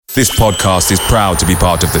This podcast is proud to be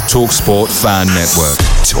part of the TalkSport Fan Network.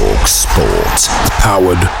 TalkSport.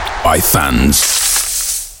 Powered by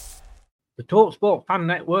fans. The TalkSport Fan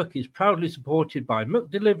Network is proudly supported by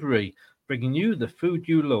McDelivery, bringing you the food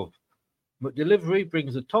you love. McDelivery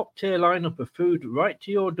brings a top-tier lineup of food right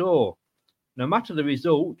to your door. No matter the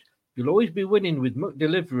result, you'll always be winning with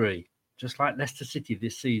McDelivery, just like Leicester City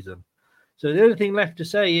this season. So the only thing left to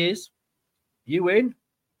say is, you win?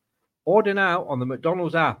 Order now on the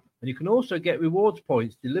McDonald's app, and you can also get rewards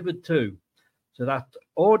points delivered too. So that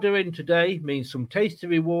ordering today means some tasty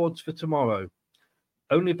rewards for tomorrow.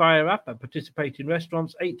 Only via app at participating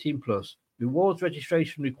restaurants, 18+. Rewards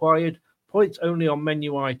registration required. Points only on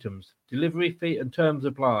menu items. Delivery fee and terms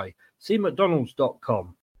apply. See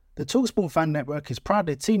mcdonalds.com. The TalkSport Fan Network is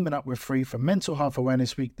proudly teaming up with Free for Mental Health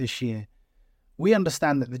Awareness Week this year. We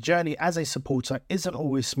understand that the journey as a supporter isn't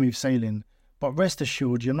always smooth sailing, but rest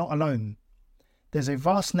assured you're not alone. There's a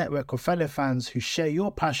vast network of fellow fans who share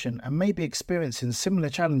your passion and may be experiencing similar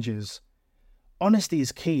challenges. Honesty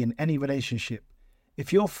is key in any relationship.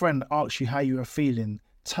 If your friend asks you how you are feeling,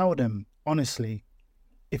 tell them honestly.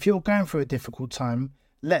 If you're going through a difficult time,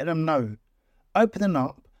 let them know. Opening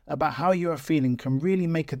up about how you are feeling can really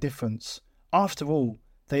make a difference. After all,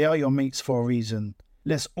 they are your mates for a reason.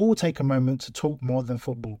 Let's all take a moment to talk more than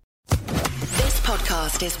football. This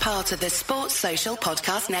podcast is part of the Sports Social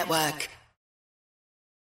Podcast Network.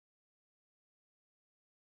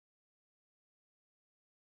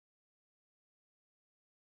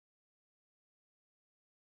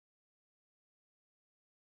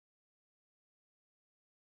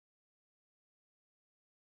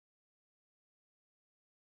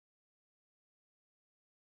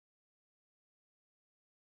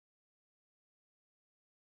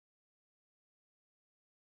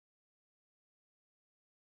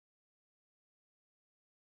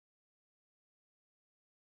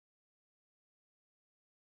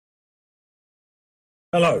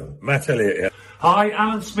 Hello, Matt Elliott here. Hi,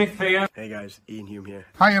 Alan Smith here. Hey guys, Ian Hume here.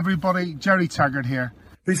 Hi everybody, Jerry Taggart here.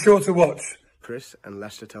 Be sure to watch Chris and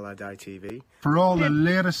Leicester Till I Die TV for all the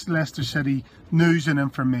latest Leicester City news and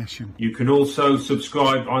information. You can also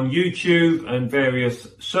subscribe on YouTube and various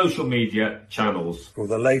social media channels. for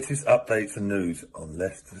the latest updates and news on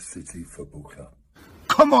Leicester City Football Club.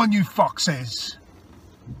 Come on, you foxes!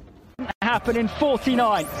 Happen in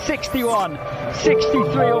 49, 61,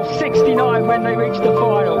 63 or 69 when they reach the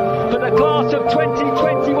final. But the class of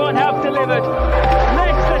 2021 have delivered.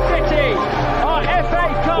 Leicester City are FA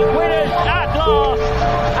Cup winners at last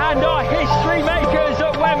and are history makers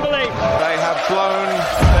at Wembley. They have blown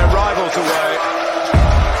their rivals away.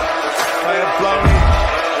 They have blown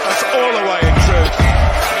us all away in truth.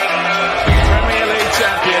 Premier League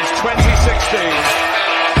champions 2016.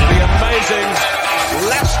 The amazing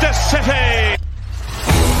Leicester City!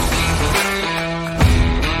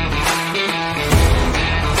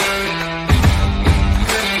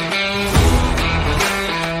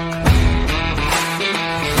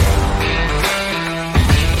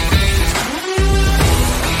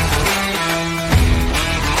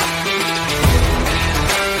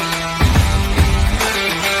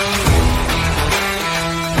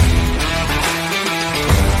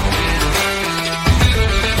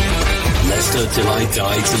 Till I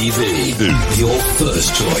Die TV, your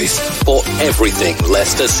first choice for everything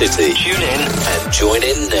Leicester City. Tune in and join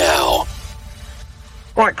in now.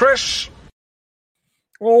 Right, Chris.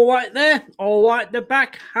 All right there. All right, they're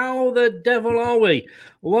back. How the devil are we?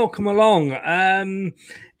 Welcome along.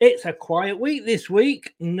 It's a quiet week this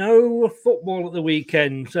week. No football at the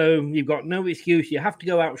weekend, so you've got no excuse. You have to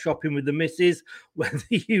go out shopping with the missus, whether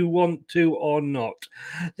you want to or not.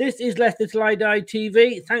 This is Leicester Till I Die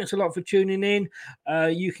TV. Thanks a lot for tuning in.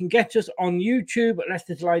 You can get us on YouTube at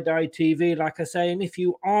Leicester Till I Die TV, like I say. And if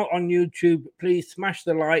you are on YouTube, please smash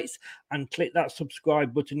the lights and click that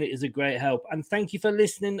subscribe button. It is a great help. And thank you for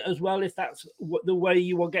listening as well, if that's the way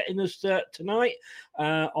you are getting us tonight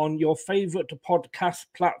on your favourite podcast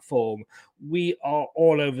platform. We are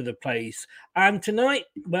all over the place. And tonight,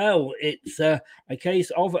 well, it's a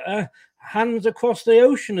case of hands across the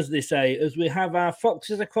ocean, as they say, as we have our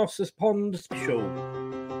Foxes Across the Pond special.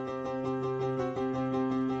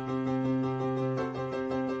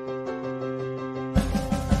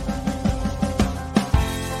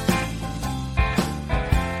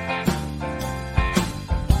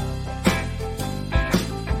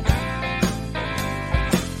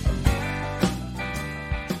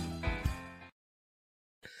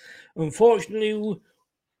 Unfortunately,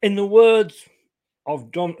 in the words of Ronald McDonald, we have to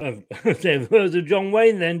of John of John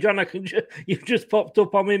Wayne. Then John, you've just popped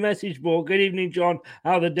up on my message board. Good evening, John.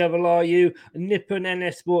 How the devil are you? Nippon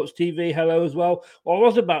NS Sports TV, hello as well. Well, I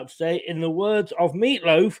was about to say, in the words of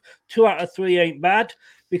Meatloaf, 2 out of 3 ain't bad,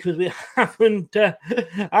 because we haven't got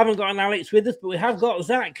an Alex with us, but we have got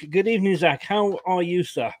Zach. Good evening, Zach. How are you,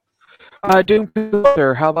 sir? Doing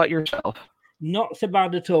better. How about yourself? Not so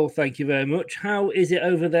bad at all, thank you very much. How is it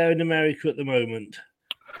over there in America at the moment?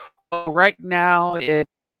 Right now,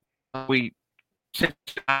 we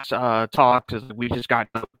talked. We just got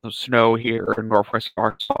the snow here in Northwest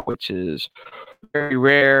Arkansas, which is very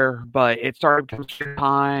rare. But it started to come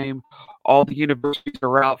time. All the universities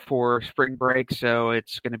are out for spring break, so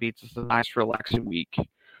it's going to be just a nice, relaxing week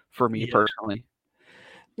for me personally.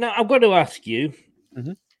 Now, I've got to ask you.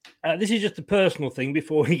 This is just a personal thing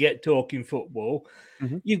before we get talking football.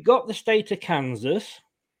 You've got the state of Kansas.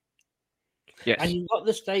 Yes. And you've got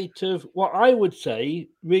the state of what I would say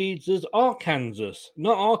reads as Arkansas,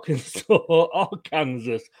 not Arkansas,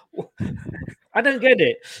 Arkansas. I don't get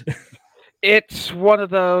it. It's one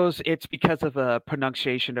of those, it's because of the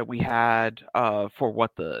pronunciation that we had for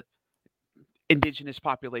what the indigenous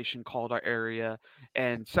population called our area.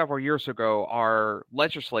 And several years ago, our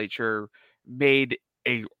legislature made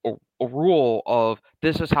a rule of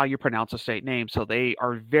this is how you pronounce a state name. So they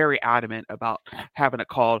are very adamant about having it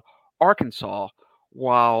called Arkansas,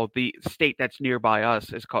 while the state that's nearby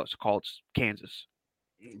us is called Kansas.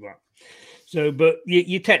 Right. So, but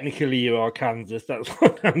you're Arkansas. That's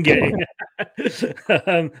what I'm getting at.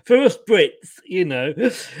 For us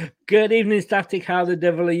Brits, Good evening, Static. How the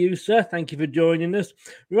devil are you, sir? Thank you for joining us.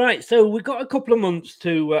 Right, so we've got a couple of months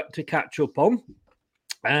to catch up on.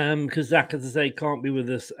 Because Zach, as I say, can't be with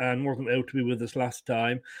us and wasn't able to be with us last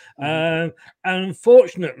time. And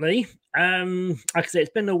unfortunately, like I say,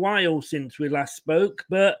 it's been a while since we last spoke,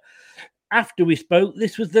 but after we spoke,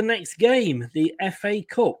 this was the next game, the FA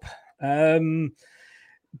Cup.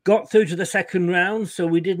 Got through to the second round, so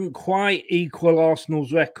we didn't quite equal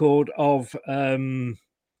Arsenal's record of going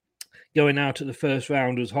out at the first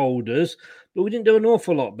round as holders, but we didn't do an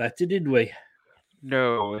awful lot better, did we?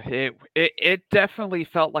 No, it definitely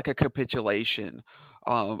felt like a capitulation.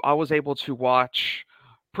 I was able to watch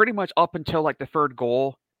pretty much up until like the third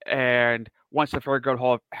goal, and once the third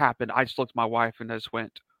goal happened, I just looked at my wife and just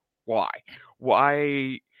went, "Why?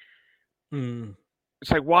 Why?"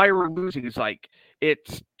 It's like, why are we losing? It's like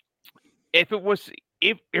if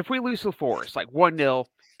we lose to Forest like 1-0,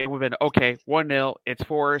 it would have been okay. 1-0, it's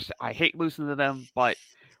Forest. I hate losing to them, but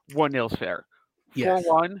 1-0 is fair.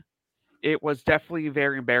 4-1. It was definitely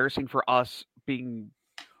very embarrassing for us being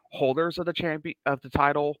holders of the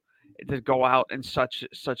title to go out in such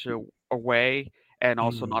a way, and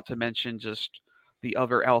also not to mention just the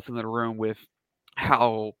other elephant in the room with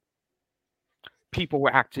how people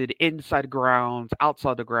were acted inside the grounds,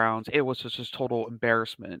 outside the grounds. It was just total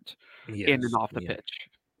embarrassment in and off the pitch.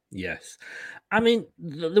 Yes, I mean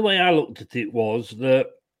the way I looked at it was that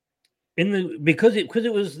because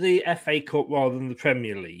it was the FA Cup rather than the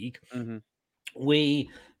Premier League,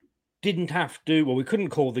 we didn't have to. Well, we couldn't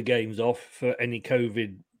call the games off for any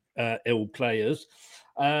COVID ill players.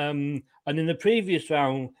 And in the previous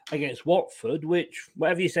round against Watford, which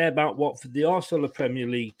whatever you say about Watford, they are still a Premier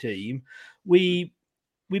League team. We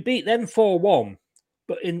beat them 4-1,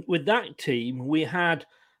 but with that team we had.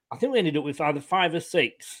 I think we ended up with either 5 or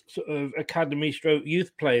 6 sort of academy stroke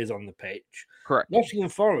youth players on the pitch. Correct. Nottingham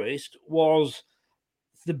Forest was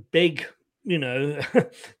the big,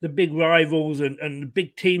 the big rivals and the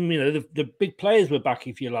big team, the big players were back,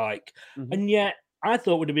 if you like. And yet I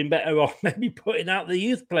thought it would have been better off maybe putting out the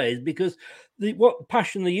youth players, because what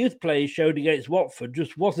passion the youth players showed against Watford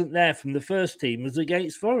just wasn't there from the first team as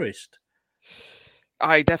against Forest.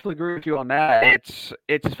 I definitely agree with you on that.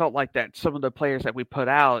 It just felt like that some of the players that we put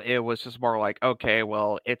out, it was just more like, okay,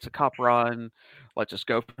 well, it's a cup run. Let's just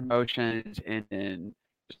go for promotions and then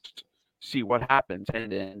just see what happens.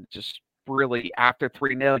 And then just really after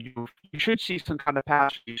 3-0, you should see some kind of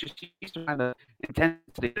passion. You should see some kind of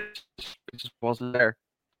intensity. It just wasn't there.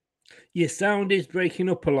 Your sound is breaking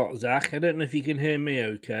up a lot, Zach. I don't know if you can hear me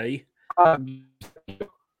okay.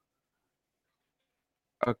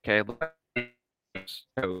 Okay.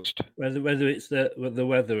 Whether it's the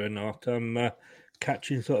weather or not, I'm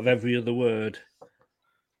catching sort of every other word.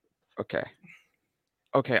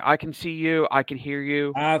 Okay, I can see you. I can hear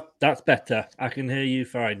you. That's better. I can hear you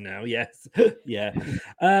fine now. Yes, yeah.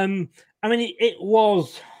 I mean, it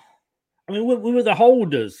was. I mean, we were the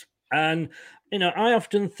holders, and I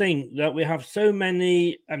often think that we have so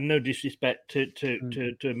many, and no disrespect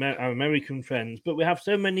to our American friends, but we have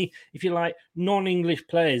so many, if you like, non-English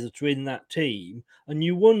players that are in that team, and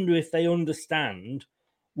you wonder if they understand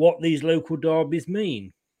what these local derbies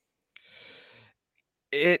mean.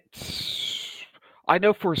 I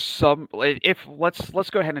know for some, if let's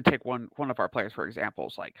go ahead and take one of our players for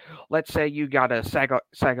examples. Like, let's say you got a Sagar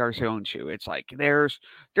Söyüncü. It's like there's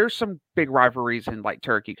some big rivalries in like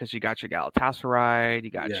Turkey because you got your Galatasaray, you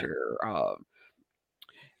got your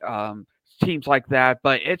teams like that.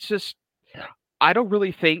 But it's just, I don't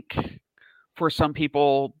really think for some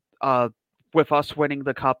people with us winning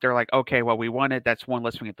the cup, they're like, okay, well, we won it. That's one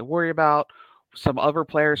less we have to worry about. Some other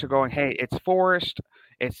players are going, hey, it's Forest.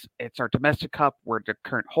 It's our domestic cup. We're the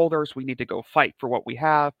current holders. We need to go fight for what we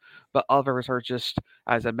have. But others are just,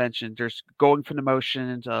 as I mentioned, just going for the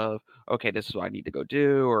motions of, okay, this is what I need to go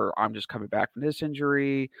do, or I'm just coming back from this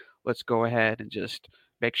injury. Let's go ahead and just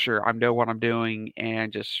make sure I know what I'm doing,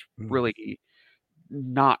 and just really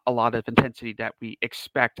not a lot of intensity that we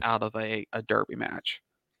expect out of a derby match.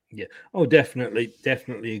 Yeah. Oh, definitely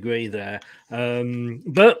agree there.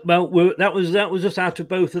 But that was just out of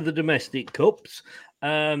both of the domestic cups.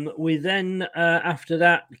 We then, after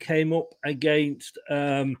that, came up against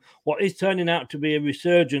what is turning out to be a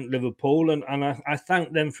resurgent Liverpool, and I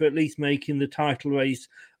thank them for at least making the title race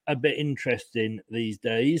a bit interesting these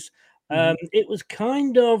days. It was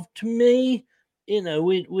kind of, to me,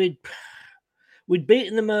 we'd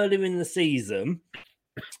beaten them earlier in the season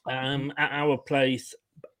at our place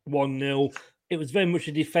 1-0. It was very much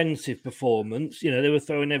a defensive performance. They were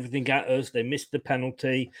throwing everything at us. They missed the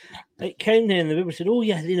penalty. It came here and the people said, oh,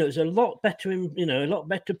 yeah, it was a lot better, a lot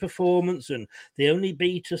better performance, and they only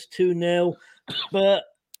beat us 2-0. But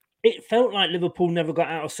it felt like Liverpool never got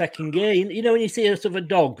out of second gear. When you see a sort of a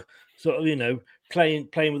dog sort of, playing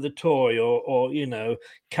with a toy, or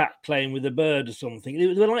cat playing with a bird or something. They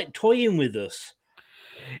were like toying with us.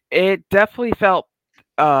 It definitely felt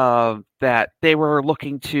that they were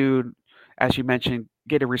looking to, as you mentioned,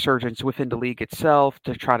 get a resurgence within the league itself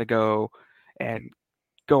to try to go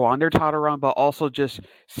on their title run, but also just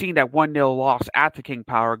seeing that 1-0 loss at the King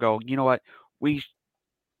Power go, you know what, we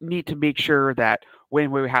need to make sure that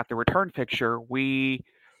when we have the return fixture, we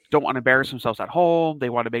don't want to embarrass themselves at home. They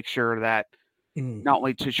want to make sure that not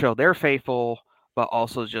only to show their faithful, but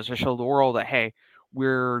also just to show the world that, hey,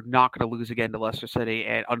 we're not going to lose again to Leicester City.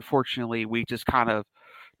 And unfortunately, we just kind of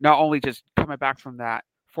not only just coming back from that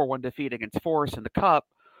 4-1 defeat against Forest in the Cup,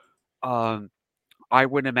 I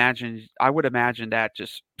would imagine that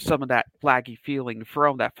just some of that flaggy feeling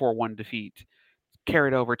from that 4-1 defeat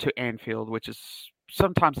carried over to Anfield, which is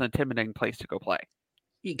sometimes an intimidating place to go play.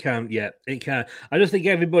 It can. I just think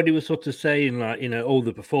everybody was sort of saying, like,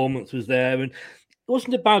 the performance was there, and it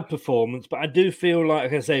wasn't a bad performance, but I do feel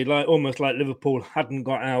like I say, like almost like Liverpool hadn't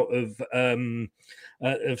got out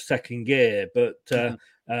of second gear, but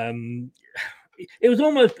it was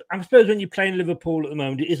almost, I suppose, when you're playing Liverpool at the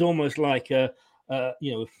moment, it is almost like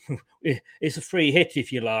it's a free hit,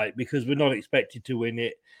 if you like, because we're not expected to win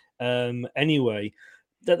it anyway.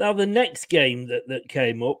 The next game that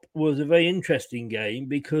came up was a very interesting game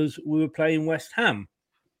because we were playing West Ham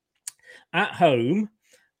at home,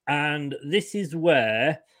 and this is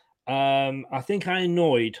where I think I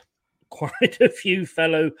annoyed quite a few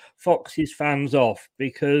fellow Foxes fans off,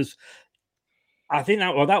 because I think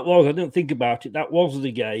I didn't think about it, that was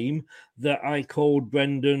the game that I called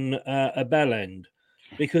Brendan a bell end,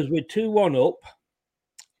 because we're 2-1 up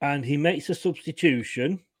and he makes a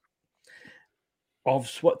substitution of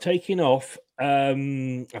taking off.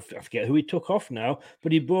 I forget who he took off now,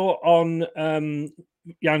 but he brought on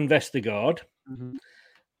Jan Vestergaard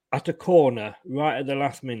at a corner right at the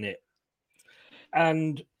last minute.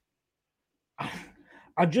 And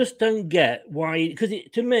I just don't get why, because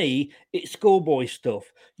to me, it's schoolboy stuff.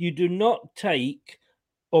 You do not take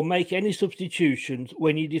or make any substitutions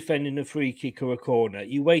when you're defending a free kick or a corner.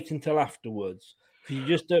 You wait until afterwards. You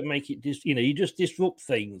just don't make it, you just disrupt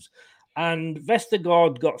things. And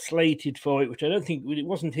Vestergaard got slated for it, which I don't think, it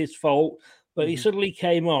wasn't his fault, but he suddenly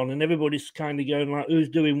came on and everybody's kind of going like, who's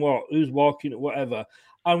doing what, who's walking, whatever.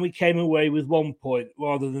 And we came away with 1 point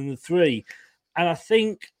rather than the 3. And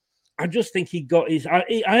I just think he got his... I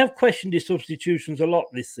have questioned his substitutions a lot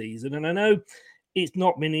this season, and I know it's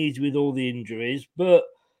not been easy with all the injuries, but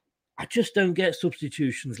I just don't get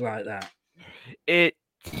substitutions like that. It's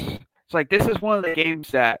like, this is one of the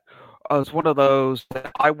games that was one of those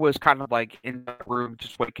that I was kind of like in the room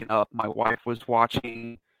just waking up. My wife was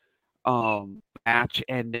watching match,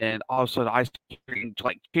 and then all of a sudden I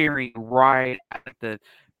started cheering right at the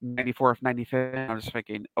 94th, 95th. I was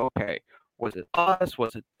thinking, okay, was it us?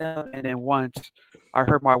 Was it them? And then once I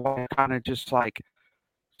heard my wife kind of just like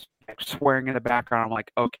swearing in the background, I'm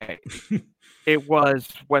like, okay, it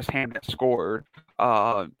was West Ham that scored.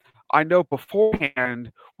 I know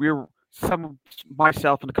beforehand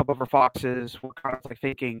myself and a couple of our Foxes were kind of like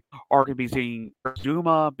thinking are going to be seeing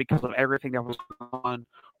Zuma because of everything that was going on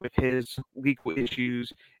with his legal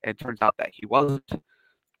issues, and it turns out that he wasn't.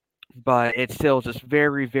 But it's still just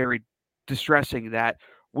very, very distressing that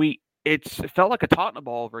it felt like a Tottenham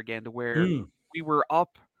all over again, to where we were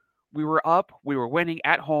up, we were winning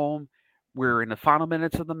at home, we were in the final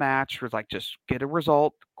minutes of the match. It was like, just get a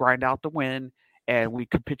result, grind out the win, and we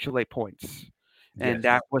capitulate points. And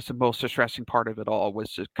that was the most distressing part of it all,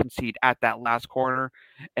 was to concede at that last corner,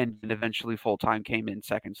 and then eventually full time came in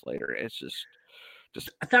seconds later. It's just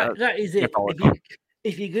that is it.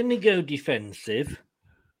 If you're going to go defensive,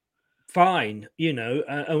 fine,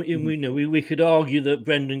 we could argue that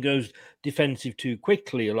Brendan goes defensive too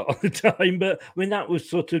quickly a lot of the time, but I mean that was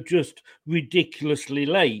sort of just ridiculously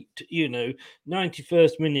late,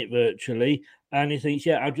 91st minute virtually, and he thinks,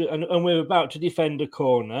 and we're about to defend a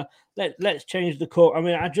corner. Let's change the corner. I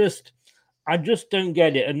mean, I just don't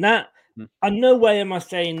get it, and that, and no way am I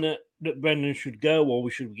saying that Brendan should go or we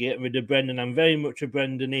should get rid of Brendan. I'm very much a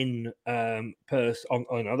Brendan in person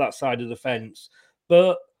on that side of the fence,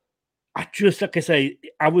 but I just, like I say,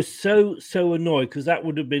 I was so annoyed because that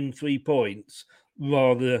would have been 3 points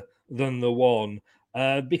rather than the 1.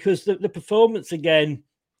 Because the performance again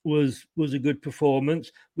was a good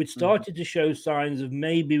performance. We'd started to show signs of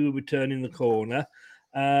maybe we were turning the corner,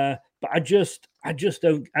 but I just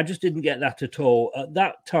didn't get that at all at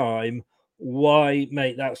that time. Why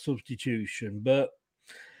make that substitution? But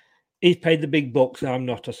he's paid the big bucks. I'm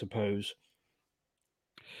not, I suppose.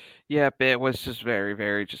 Yeah, it was just very,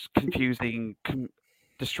 very just confusing,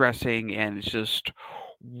 distressing, and it's just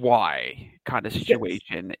why kind of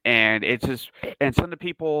situation. Yes. And it's just, and some of the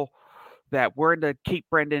people that were to keep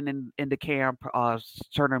Brendan in the camp,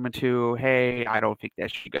 turn him into, hey, I don't think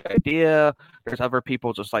that's a good idea. There's other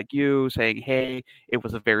people just like you saying, hey, it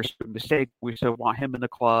was a very stupid mistake. We still want him in the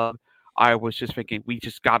club. I was just thinking we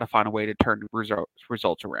just got to find a way to turn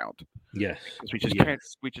results around. Yes,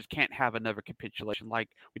 because we just can't have another capitulation like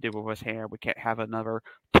we did with West Ham. We can't have another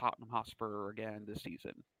Tottenham Hotspur again this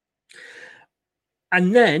season.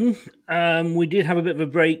 And then we did have a bit of a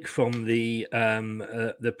break from the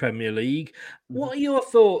Premier League. What are your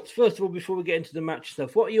thoughts, first of all, before we get into the match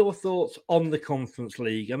stuff? What are your thoughts on the Conference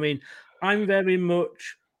League? I mean, I'm very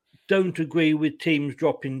much don't agree with teams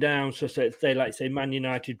dropping down. So say Man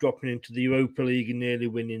United dropping into the Europa League and nearly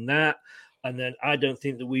winning that. And then I don't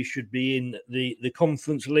think that we should be in the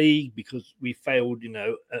Conference League because we failed,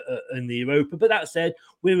 in the Europa. But that said,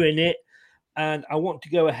 we're in it, and I want to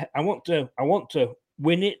go ahead. I want to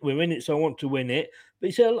win it. We're in it, so I want to win it. But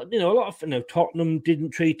you say, a lot of Tottenham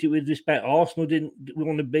didn't treat it with respect. Arsenal didn't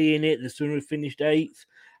want to be in it. The Sunderland have finished 8th.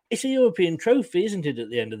 It's a European trophy, isn't it? At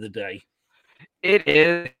the end of the day. It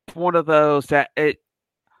is one of those that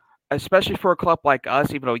especially for a club like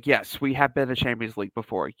us, even though, yes, we have been in Champions League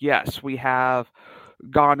before. Yes, we have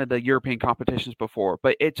gone into European competitions before,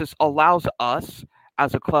 but it just allows us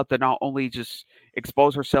as a club to not only just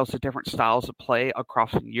expose ourselves to different styles of play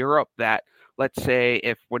across Europe, that let's say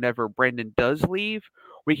if whenever Brendan does leave,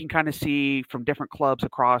 we can kind of see from different clubs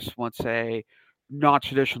across, let's say,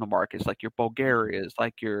 non-traditional markets like your Bulgarias,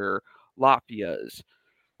 like your Latvias,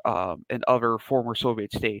 and other former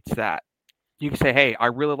Soviet states, that you can say, hey, I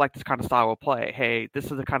really like this kind of style of play. Hey, this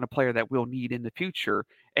is the kind of player that we'll need in the future.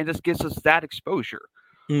 And this gives us that exposure.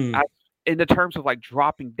 In the terms of like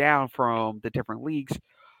dropping down from the different leagues,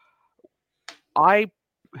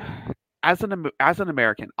 as an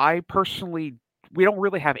American, I personally, we don't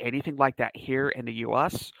really have anything like that here in the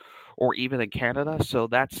US or even in Canada. So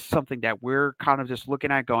that's something that we're kind of just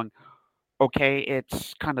looking at going, okay,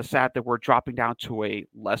 it's kind of sad that we're dropping down to a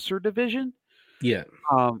lesser division. Yeah.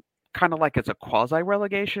 Kind of like it's a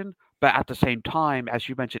quasi-relegation, but at the same time, as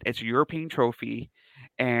you mentioned, it's a European trophy,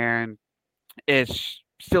 and it's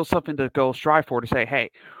still something to go strive for, to say, hey,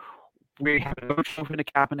 we have no trophy in the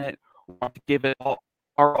cabinet. We want to give it all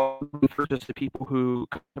our own for just the people who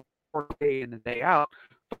come to work day in and day out,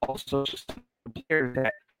 but also just the players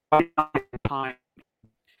that might not get time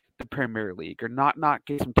the Premier League or not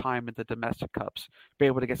get some time in the domestic cups, be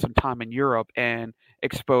able to get some time in Europe and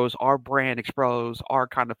expose our brand, expose our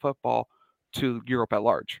kind of football to Europe at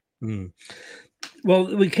large.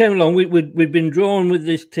 Well, we came along. We'd been drawn with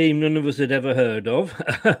this team none of us had ever heard of,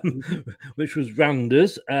 which was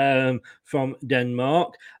Randers from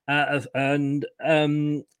Denmark, and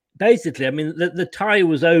basically, I mean, the tie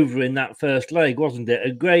was over in that first leg, wasn't it?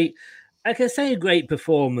 A great I can say a great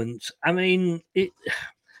performance. I mean,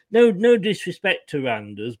 no disrespect to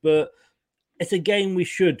Randers, but it's a game we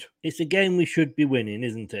should be winning,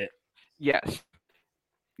 isn't it? Yes,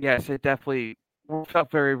 it definitely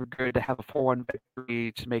felt very good to have a 4-1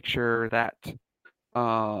 victory to make sure that.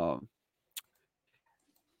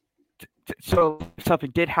 So if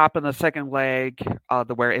something did happen in the second leg,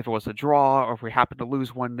 where if it was a draw or if we happened to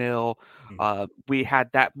lose 1-0, we had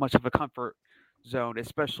that much of a comfort zone,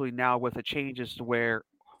 especially now with the changes to where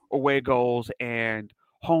away goals and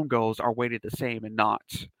home goals are weighted the same and not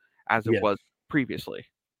as it was previously.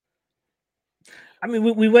 I mean,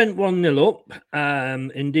 we went 1-0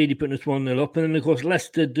 up. Indeed, he put us 1-0 up. And then, of course,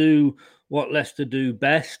 Leicester do what Leicester do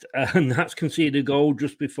best, and that's concede a goal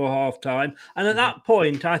just before half-time. And at that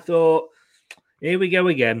point, I thought, here we go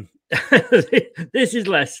again. This is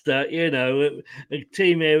Leicester, a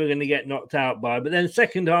team here we're going to get knocked out by. But then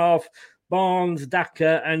second half, Barnes,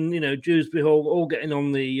 Daka, and, Dewsbury all getting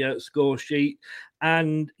on the score sheet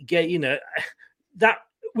and get, that...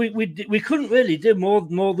 We couldn't really do more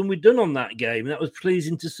than we'd done on that game. That was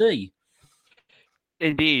pleasing to see.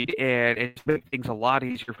 Indeed, and it's made things a lot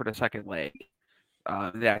easier for the second leg.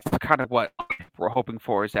 That's kind of what we're hoping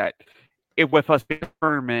for, is that with us in the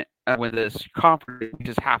tournament, with this conference, we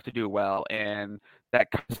just have to do well. And that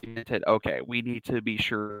kind of cemented, okay, we need to be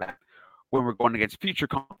sure that when we're going against future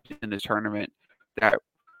competition in this tournament, that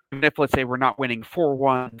even if, let's say, we're not winning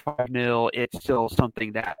 4-1, 5-0, it's still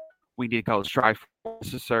something that we need to go strive for,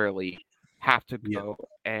 necessarily have to go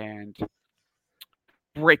and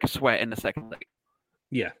break a sweat in the second leg.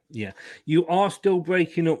 Yeah. You are still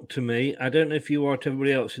breaking up to me. I don't know if you are to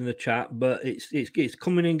everybody else in the chat, but it's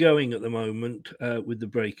coming and going at the moment with the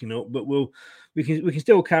breaking up. But we can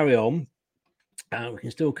still carry on.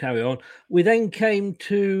 We then came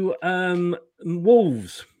to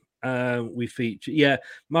Wolves. We feature. Yeah,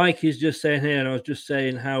 Mike is just saying here, and I was just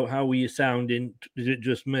saying how were you sounding? Is it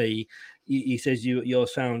just me? He says you're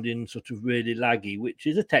sounding sort of really laggy, which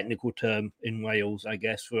is a technical term in Wales, I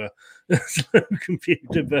guess, for a slow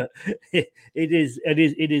computer. But it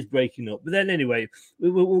is breaking up. But then anyway,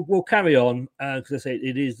 we'll carry on because I say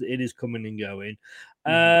it is coming and going.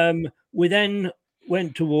 We then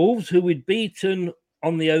went to Wolves, who we'd beaten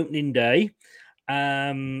on the opening day.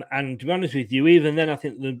 And to be honest with you, even then, I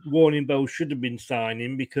think the warning bell should have been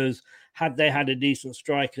signing, because had they had a decent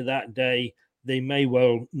striker that day, they may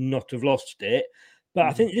well not have lost it. But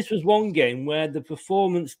I think this was one game where the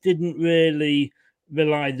performance didn't really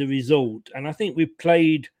rely the result. And I think we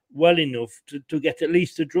played well enough to get at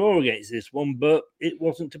least a draw against this one, but it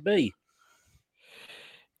wasn't to be.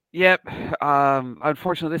 Yep.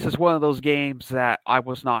 Unfortunately, this is one of those games that I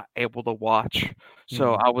was not able to watch.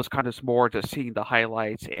 So I was kind of more just seeing the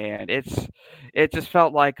highlights, and it just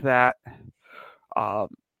felt like that,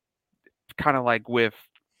 kind of like with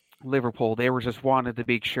Liverpool, they were just wanted to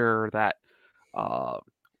make sure that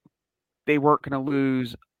they weren't going to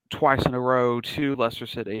lose twice in a row to Leicester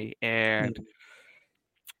City, and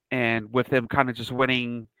with them kind of just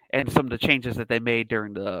winning, and some of the changes that they made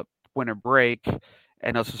during the winter break,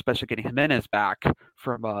 and also especially getting Jimenez back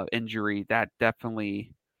from injury, that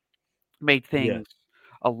definitely made things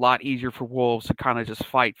a lot easier for Wolves to kind of just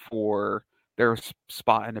fight for their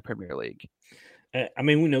spot in the Premier League. I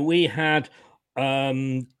mean, we had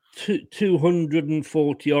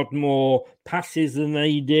 240 odd more passes than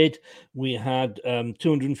they did. We had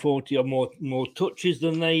 240 or more touches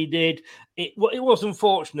than they did. It was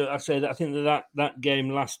unfortunate, I say, that I think that game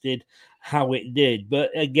lasted how it did.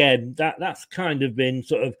 But again, that's kind of been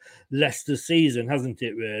sort of Leicester's season, hasn't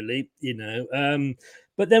it, really?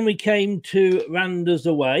 But then we came to Randers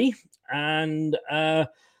away, and I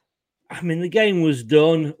mean, the game was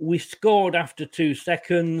done. We scored after 2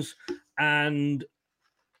 seconds, and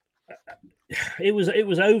it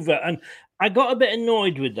was over. And I got a bit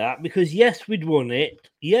annoyed with that, because yes, we'd won it.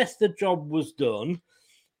 Yes, the job was done.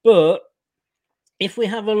 But if we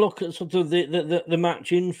have a look at sort of the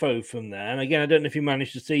match info from there, and again, I don't know if you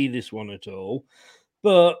managed to see this one at all,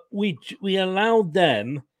 but we allowed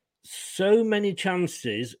them so many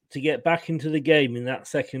chances to get back into the game in that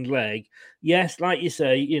second leg. Yes, like you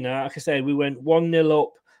say, like I say, we went 1-0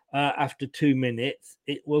 up after 2 minutes.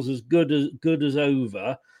 It was as good as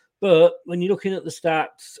over. But when you're looking at the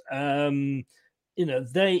stats,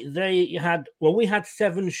 they had, we had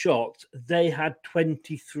 7 shots. They had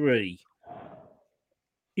 23.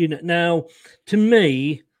 Now, to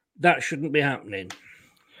me, that shouldn't be happening.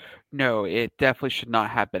 No, it definitely should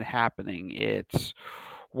not have been happening. It's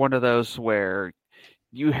one of those where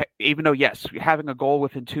even though, yes, having a goal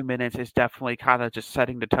within 2 minutes is definitely kind of just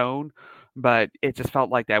setting the tone, But it just felt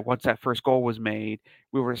like that once that first goal was made,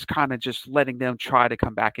 we were just kind of just letting them try to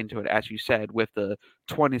come back into it, as you said, with the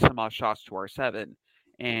 20 some odd shots to our 7.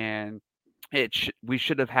 And we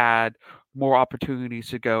should have had more opportunities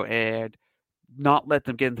to go and not let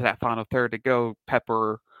them get into that final third to go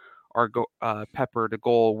pepper the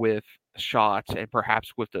goal with shots, and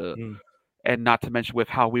perhaps with and not to mention with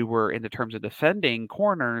how we were in the terms of defending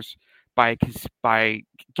corners by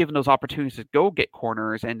giving those opportunities to go get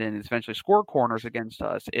corners and then eventually score corners against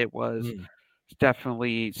us. It was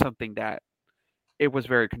definitely something that it was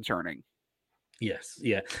very concerning. Yes,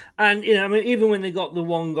 yeah. And, I mean, even when they got the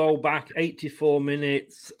 1 goal back, 84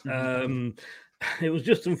 minutes, it was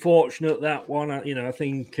just unfortunate, that one. I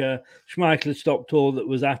think Schmeichel had stopped all that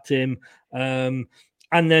was at him. And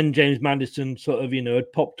then James Maddison sort of,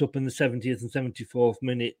 had popped up in the 70th and 74th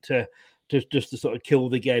minute just to sort of kill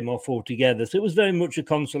the game off altogether. So it was very much a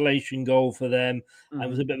consolation goal for them. It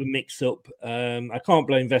was a bit of a mix-up. I can't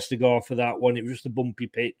blame Vestergaard for that one. It was just a bumpy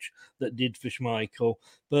pitch that did for Schmeichel.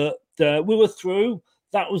 But we were through.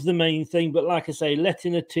 That was the main thing. But like I say,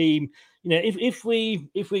 letting a team, if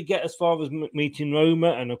we get as far as meeting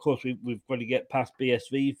Roma, and of course we've got to get past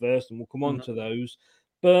BSV first, and we'll come on to those.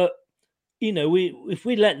 But if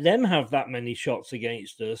we let them have that many shots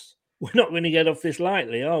against us, we're not going to get off this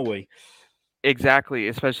lightly, are we? Exactly,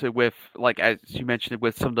 especially with, like, as you mentioned,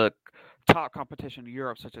 with some of the top competition in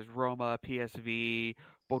Europe, such as Roma, PSV,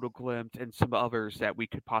 Bodo Glimt, and some others that we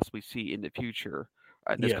could possibly see in the future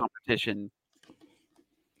in this competition.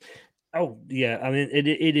 Oh, yeah. I mean,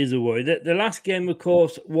 it is a worry. The last game, of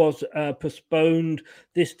course, was postponed,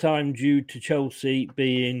 this time due to Chelsea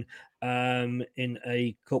being in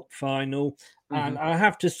a cup final. And I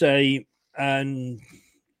have to say, and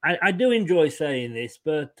I do enjoy saying this,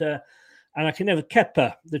 but and I can never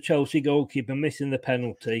Kepa, the Chelsea goalkeeper, missing the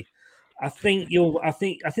penalty. I think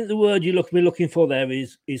the word we're looking for there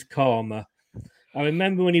is karma. I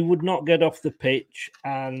remember when he would not get off the pitch,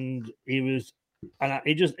 and he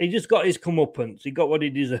just got his comeuppance. He got what he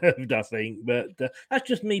deserved, I think. But that's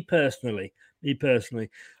just me personally.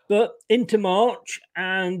 But into March,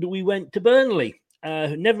 and we went to Burnley.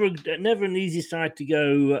 Never an easy side to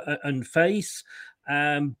go and face.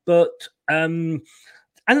 And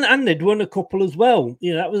they'd won a couple as well.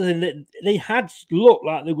 That was they had looked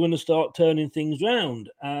like they were going to start turning things round.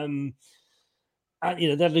 And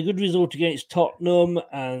they had a good result against Tottenham,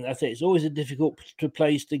 and I think it's always a difficult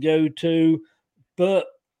place to go to. But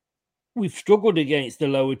we've struggled against the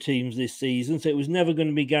lower teams this season, so it was never going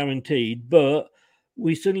to be guaranteed. But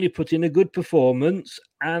we suddenly put in a good performance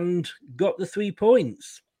and got the 3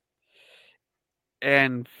 points.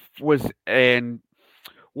 And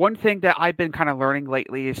one thing that I've been kind of learning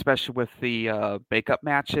lately, especially with the makeup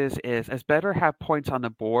matches, is it's better to have points on the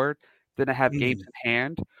board than to have games in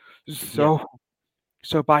hand. So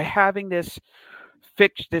by having this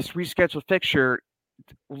rescheduled fixture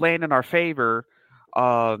land in our favor,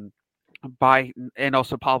 and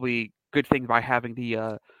also probably good thing by having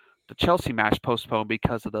the Chelsea match postponed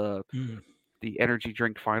because of the energy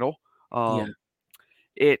drink final.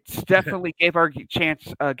 It's definitely gave us a chance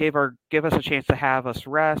to have us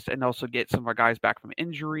rest and also get some of our guys back from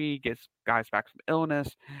injury, get guys back from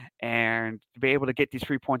illness, and to be able to get these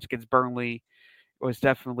 3 points against Burnley was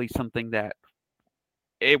definitely something that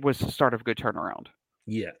it was the start of a good turnaround.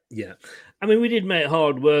 Yeah. I mean, we did make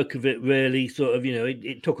hard work of it, really. Sort of,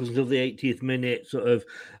 it took us until the 80th minute,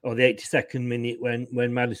 or the 82nd minute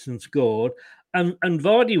when Maddison scored. And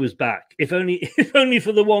Vardy was back, if only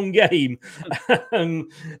for the one game, and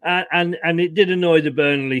it did annoy the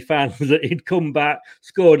Burnley fans that he'd come back,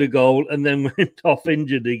 scored a goal, and then went off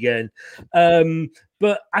injured again.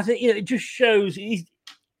 But I think it just shows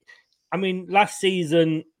last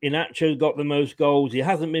season Iheanacho got the most goals. He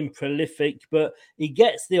hasn't been prolific, but he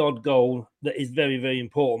gets the odd goal that is very, very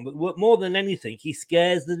important. But more than anything, he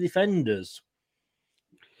scares the defenders.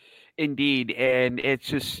 Indeed, and it's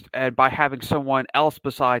just by having someone else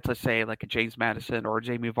besides, let's say, like a James Maddison or a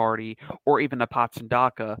Jamie Vardy or even a Patson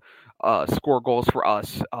Daka score goals for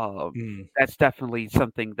us. That's definitely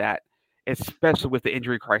something that, especially with the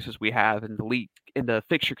injury crisis we have and the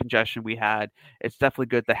fixture congestion we had, it's definitely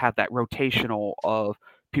good to have that rotational of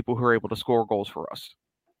people who are able to score goals for us.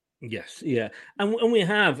 Yes, yeah, and we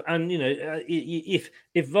have, and if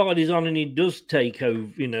Vardy's on and he does take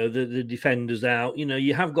over, the defenders out,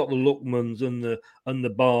 you have got the Lookmans and the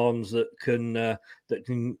Barnes that can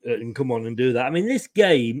come on and do that. I mean,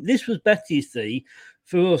 this was better, you see,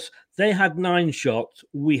 for us. They had 9 shots,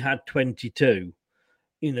 we had 22.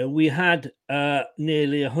 We had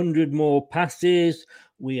nearly 100 more passes.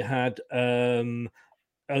 We had nearly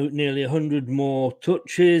 100 more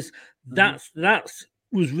touches. That's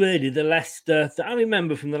was really the Leicester that I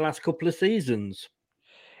remember from the last couple of seasons.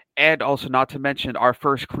 And also, not to mention our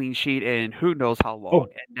first clean sheet in who knows how long. Oh,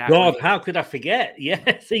 God, how could I forget?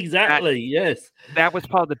 Yes, exactly. Yes. That was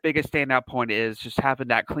probably the biggest standout point, is just having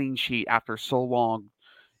that clean sheet after so long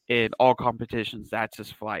in all competitions. That's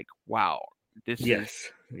just like, wow. Yes.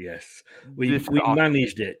 We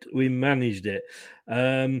managed it. We managed it.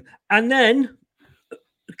 And then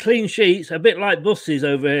clean sheets, a bit like buses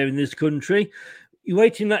over here in this country. You're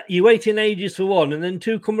waiting ages for one, and then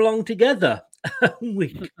two come along together.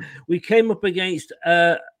 we came up against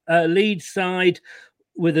a Leeds side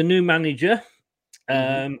with a new manager,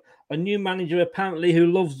 a new manager apparently who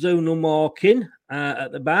loves zonal marking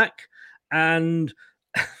at the back, and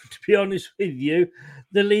to be honest with you,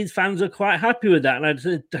 the Leeds fans are quite happy with that. And I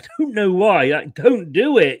said, I don't know why. Like, don't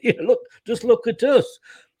do it. Just look at us.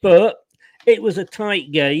 But it was a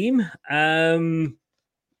tight game. And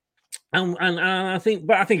I think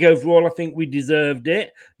overall, I think we deserved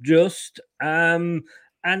it. And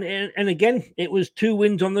again, it was 2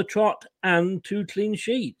 wins on the trot and 2 clean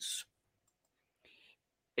sheets.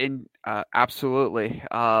 Absolutely.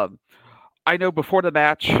 I know before the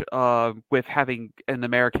match, with having an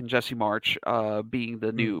American Jesse March being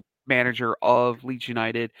the new manager of Leeds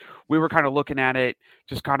United, we were kind of looking at it,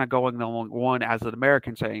 just kind of going along one as an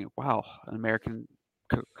American, saying, "Wow, an American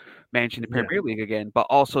managing the Premier League again," but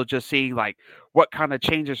also just seeing like what kind of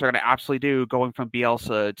changes they're going to absolutely do going from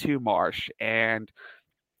Bielsa to Marsh. And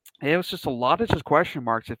it was just a lot of just question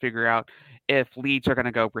marks to figure out if Leeds are going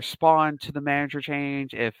to go respond to the manager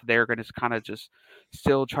change, if they're going to kind of just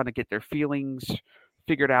still trying to get their feelings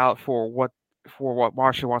figured out for what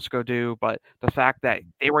Marshall wants to go do. But the fact that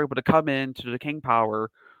they were able to come into the King Power,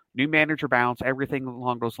 new manager bounce, everything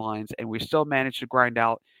along those lines, and we still managed to grind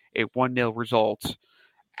out a 1-0 result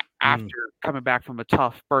after coming back from a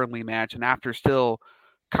tough Burnley match, and after still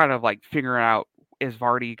kind of like figuring out, is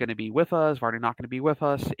Vardy going to be with us? Vardy not going to be with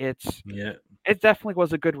us? It definitely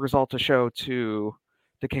was a good result to show to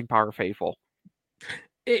the King Power faithful.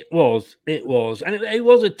 It was, and it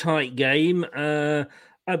was a tight game. But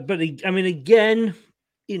I mean, again,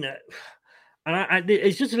 and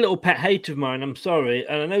it's just a little pet hate of mine. I'm sorry,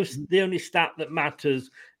 and I know the only stat that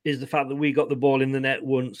matters is the fact that we got the ball in the net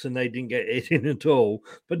once and they didn't get it in at all.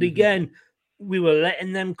 But again, we were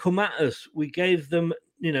letting them come at us. We gave them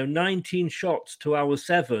 19 shots to our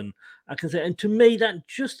 7, I can say. And to me, that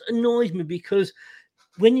just annoys me, because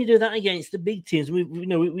when you do that against the big teams, we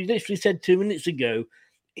literally said 2 minutes ago,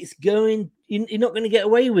 you're not going to get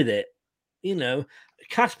away with it.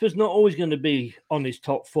 Casper's not always going to be on his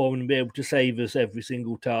top form and be able to save us every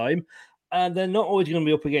single time. And they're not always going to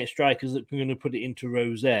be up against strikers that are going to put it into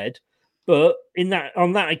Rose Ed. But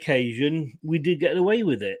on that occasion, we did get away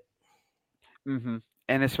with it. Mm-hmm.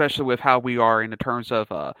 And especially with how we are in the terms of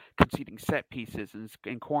conceding set pieces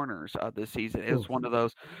and corners this season. It was one of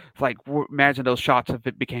those, like, imagine those shots if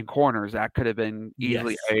it became corners. That could have been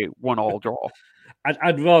easily a 1-1 draw.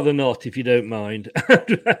 I'd rather not, if you don't mind.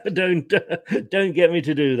 Don't get me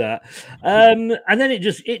to do that. And then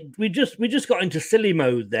we just got into silly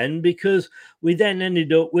mode then, because we then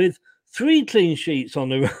ended up with 3 clean sheets on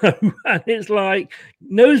the row, and it's like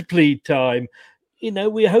nosebleed time. We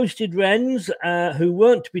hosted Rennes, who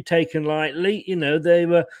weren't to be taken lightly. They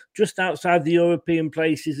were just outside the European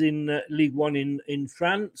places in Ligue 1 in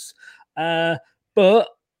France. I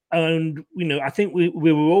think we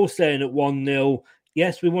were all saying at 1-0,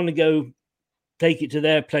 yes, we want to go take it to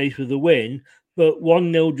their place with a win, but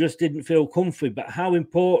 1-0 just didn't feel comfy. But how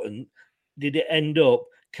important did it end up,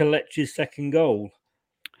 Kelechi's second goal?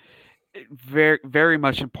 Very, very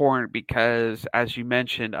much important, because, as you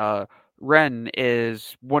mentioned, Rennes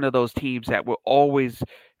is one of those teams that will always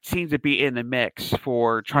seem to be in the mix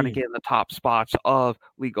for trying to get in the top spots of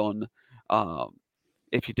Ligue 1.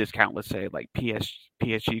 If you discount, let's say, like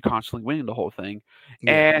PSG constantly winning the whole thing.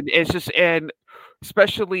 Yeah. And it's just, and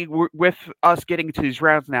especially with us getting to these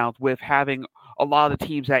rounds now, with having a lot of the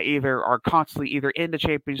teams that either are constantly either in the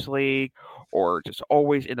Champions League or just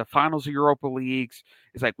always in the finals of Europa Leagues,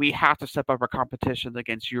 it's like we have to step up our competition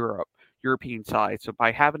against European sides. So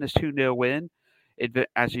by having this 2-0 win, it,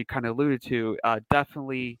 as you kind of alluded to,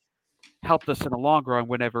 definitely helped us in the long run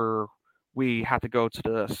whenever we had to go to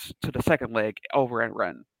the second leg over at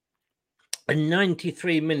Rennes. In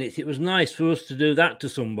 93 minutes, it was nice for us to do that to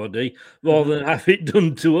somebody rather than have it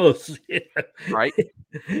done to us. Right?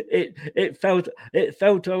 It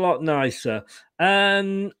felt a lot nicer.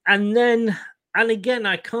 And then And again,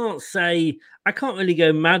 I can't really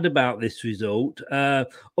go mad about this result, other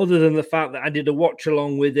than the fact that I did a watch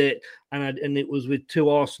along with it, and it was with 2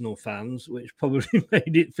 Arsenal fans, which probably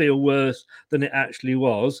made it feel worse than it actually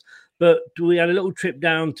was. But we had a little trip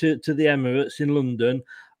down to the Emirates in London,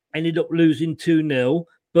 ended up losing 2-0.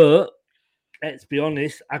 But let's be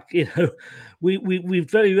honest, we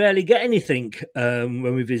very rarely get anything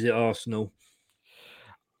when we visit Arsenal.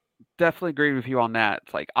 Definitely agree with you on that.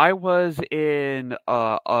 Like, I was in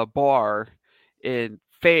a bar in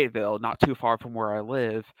Fayetteville, not too far from where I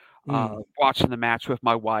live, watching the match with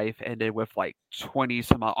my wife, and then with like 20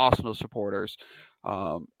 some Arsenal supporters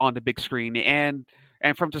on the big screen, and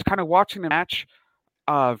from just kind of watching the match,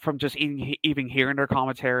 from just even hearing their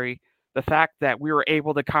commentary, the fact that we were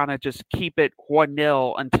able to kind of just keep it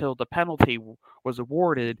 1-0 until the penalty was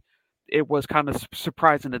awarded, it was kind of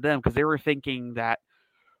surprising to them, because they were thinking that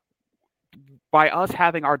by us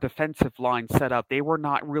having our defensive line set up, they were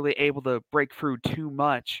not really able to break through too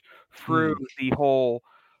much through the whole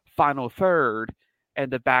final third, and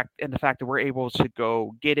the fact that we're able to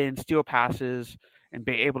go get in, steal passes, and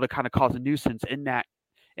be able to kind of cause a nuisance in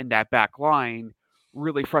that back line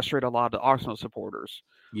really frustrated a lot of the Arsenal supporters.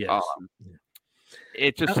 Yes.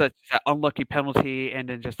 It's just that unlucky penalty, and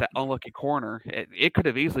then just that unlucky corner. It could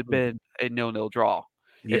have easily been a 0-0 draw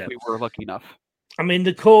if we were lucky enough. I mean,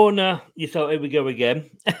 the corner, you thought, here we go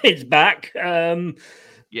again. It's back. And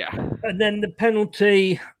then the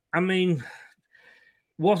penalty, I mean,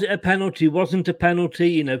 was it a penalty? Wasn't a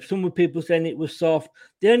penalty? Some people saying it was soft.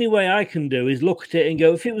 The only way I can do is look at it and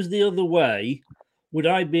go, if it was the other way, would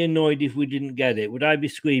I be annoyed if we didn't get it? Would I be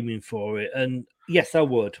screaming for it? And yes, I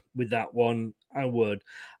would with that one. I would.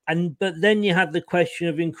 But then you had the question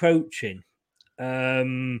of encroaching.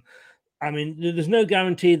 I mean, there's no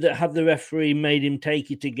guarantee that had the referee made him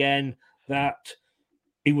take it again, that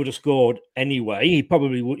he would have scored anyway. He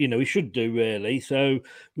probably would, he should do, really. So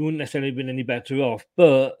we wouldn't necessarily have been any better off.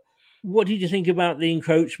 But what did you think about the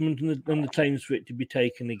encroachment and the claims for it to be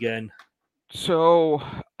taken again? So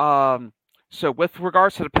with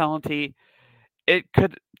regards to the penalty,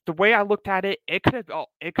 the way I looked at it, it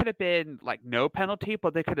could have been like no penalty,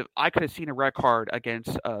 but I could have seen a red card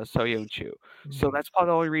against Soyuncu. So that's probably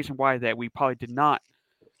the only reason why that we probably did not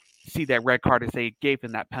see that red card, as they gave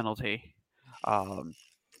him that penalty.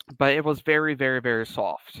 But it was very, very, very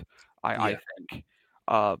soft, I think.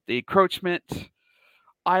 The encroachment,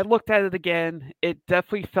 I looked at it again. It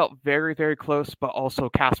definitely felt very, very close, but also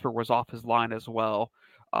Casper was off his line as well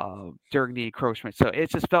during the encroachment. So it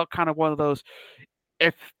just felt kind of one of those,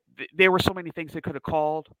 if there were so many things they could have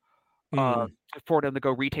called for them to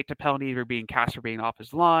go retake the penalty, either being Casper being off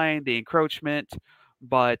his line, the encroachment,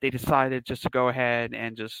 but they decided just to go ahead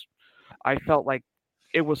and I felt like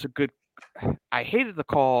it was I hated the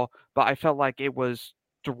call, but I felt like it was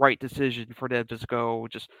the right decision for them to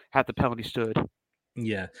just have the penalty stood.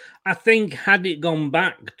 Yeah, I think had it gone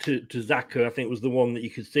back to Xhaka, I think it was the one that you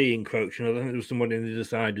could see encroaching. I think there was someone on the other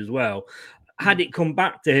side as well. Had it come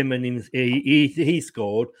back to him and he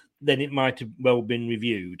scored, then it might have well been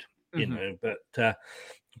reviewed, you know.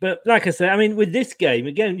 But like I said, I mean, with this game,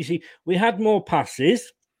 again, you see, we had more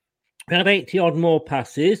passes. We had 80-odd more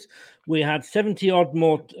passes. We had 70-odd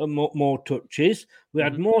more touches. We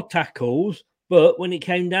had more tackles. But when it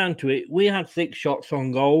came down to it, we had 6 shots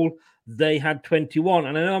on goal. They had 21.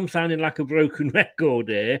 And I know I'm sounding like a broken record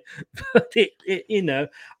here, but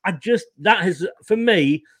for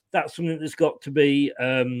me, that's something that's got to be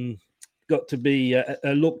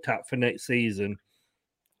looked at for next season.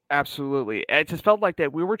 Absolutely. It just felt like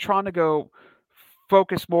that we were trying to go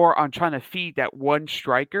focus more on trying to feed that one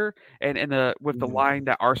striker, and with the line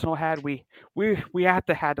that Arsenal had, we had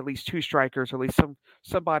to have at least 2 strikers, or at least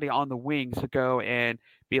somebody on the wings to go and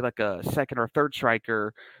be like a second or third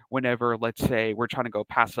striker whenever, let's say, we're trying to go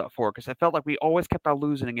pass it up forward, because I felt like we always kept on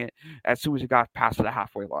losing it as soon as we got past the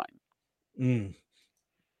halfway line.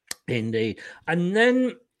 Indeed. And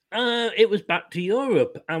then it was back to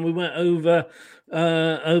Europe, and we went over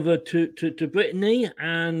to Brittany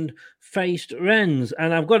and faced Rennes.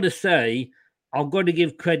 And I've got to say, I've got to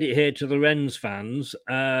give credit here to the Rennes fans.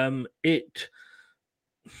 It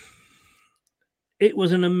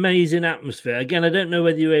was an amazing atmosphere. Again, I don't know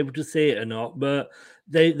whether you were able to see it or not, but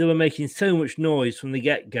they were making so much noise from the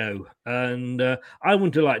get-go. And I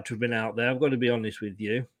wouldn't have liked to have been out there. I've got to be honest with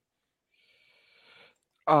you.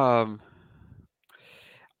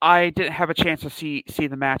 I didn't have a chance to see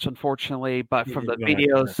the match, unfortunately, but from the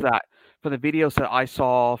videos that I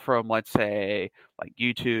saw from, let's say, like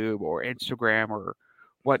YouTube or Instagram or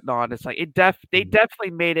whatnot, it's like they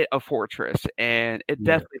definitely made it a fortress, and it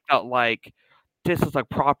definitely felt like this is like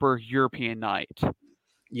proper European night.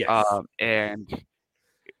 Yes.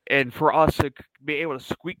 And for us to be able to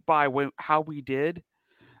squeak by how we did,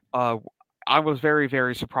 I was very,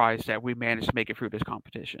 very surprised that we managed to make it through this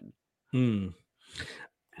competition. I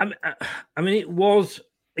mean, it was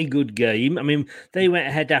a good game. I mean, they went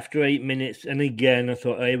ahead after 8 minutes, and again, I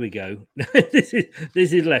thought, oh, here we go. this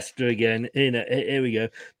is Leicester again. Here we go.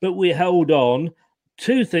 But we held on.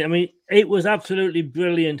 Two things. I mean, it was absolutely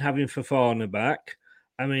brilliant having Fofana back.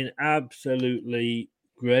 I mean, absolutely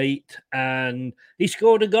great. And he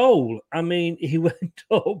scored a goal. I mean, he went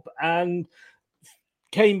up and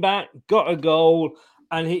came back, got a goal,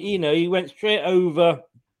 and he went straight over.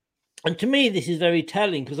 And to me, this is very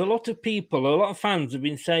telling because a lot of fans have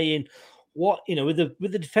been saying, "What with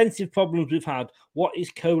the defensive problems we've had, what is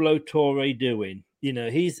Kolo Touré doing? He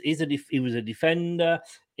was a defender.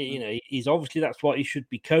 He's obviously that's what he should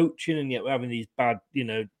be coaching, and yet we're having these bad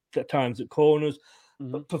times at corners."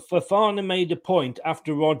 But Fofana made a point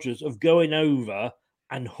after Rodgers of going over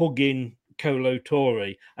and hugging Kolo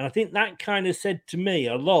Touré, and I think that kind of said to me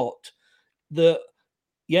a lot that.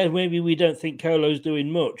 Yeah, maybe we don't think Kolo's doing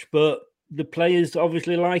much, but the players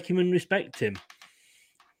obviously like him and respect him.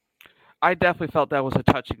 I definitely felt that was a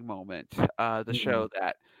touching moment to show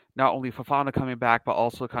that not only Fofana coming back, but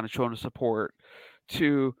also kind of showing the support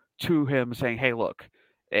to him, saying, "Hey, look,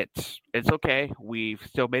 it's okay. We've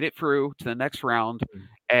still made it through to the next round,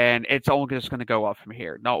 and it's only just going to go up from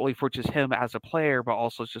here. Not only for just him as a player, but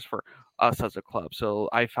also just for us as a club." So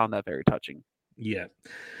I found that very touching. Yeah.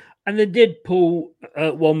 And they did pull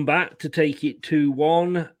one back to take it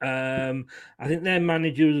 2-1. I think their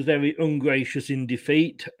manager was very ungracious in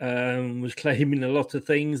defeat, was claiming a lot of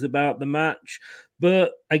things about the match.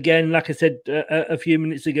 But again, like I said a few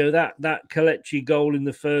minutes ago, that Kelechi goal in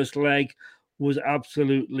the first leg was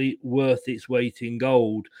absolutely worth its weight in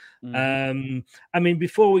gold. I mean,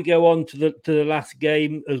 before we go on to the last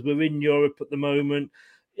game, as we're in Europe at the moment,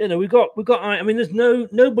 we've got. I mean, there's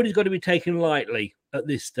nobody's got to be taken lightly at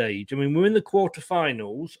this stage. I mean, we're in the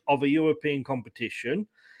quarterfinals of a European competition.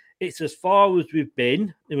 It's as far as we've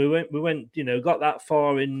been, and we went, got that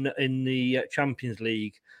far in the Champions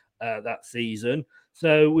League that season.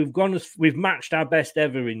 So we've matched our best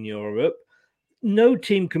ever in Europe. No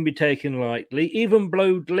team can be taken lightly. Even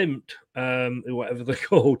Blode Glimt, whatever they're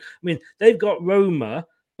called. I mean, they've got Roma,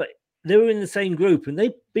 but they were in the same group, and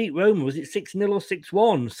they beat Roma. Was it 6-0 or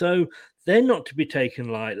 6-1? So they're not to be taken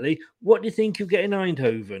lightly. What do you think you'll get in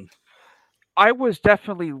Eindhoven? I was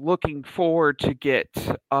definitely looking forward to get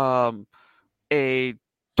a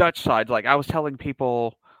Dutch side. Like I was telling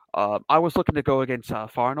people, I was looking to go against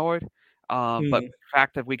Feyenoord, but the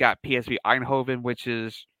fact that we got PSV Eindhoven, which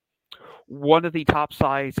is one of the top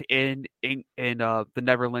sides in the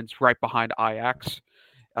Netherlands, right behind Ajax,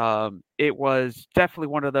 it was definitely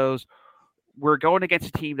one of those. We're going against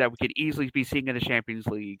a team that we could easily be seeing in the Champions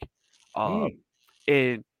League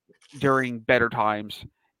during better times.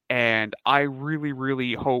 And I really,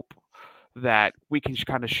 really hope that we can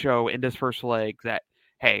kind of show in this first leg that,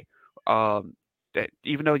 hey, that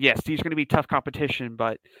even though, yes, these are going to be tough competition,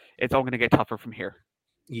 but it's all going to get tougher from here.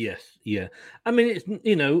 Yes, yeah. I mean, it's,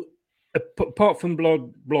 apart from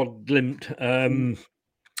Blode Glimt,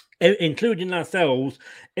 including ourselves,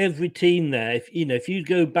 every team there, if you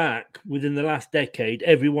go back within the last decade,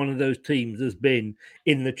 every one of those teams has been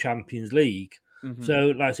in the Champions League. So,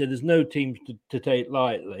 like I said, there's no teams to take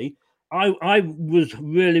lightly. I was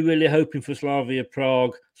really, really hoping for Slavia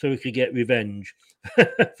Prague so we could get revenge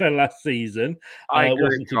for last season. I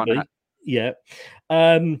agree on that. Yeah.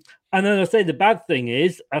 And then I say the bad thing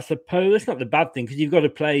is, I suppose it's not the bad thing because you've got to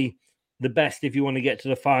play the best if you want to get to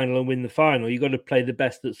the final and win the final. You've got to play the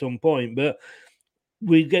best at some point. But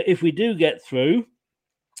if we do get through,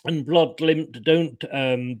 and Blode Glimt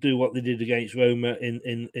don't do what they did against Roma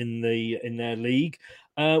in their league,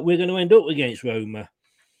 we're going to end up against Roma.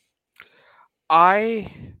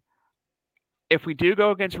 If we do go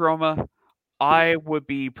against Roma, I would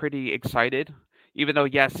be pretty excited. Even though,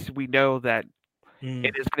 yes, we know that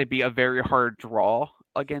it is going to be a very hard draw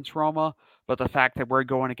against Roma, but the fact that we're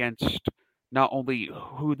going against not only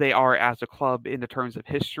who they are as a club in the terms of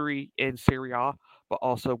history in Serie A, but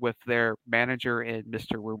also with their manager in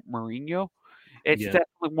Mr. Mourinho. It's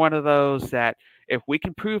definitely one of those that if we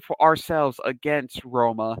can prove for ourselves against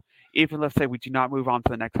Roma, even let's say we do not move on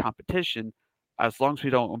to the next competition, as long as we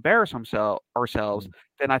don't embarrass ourselves,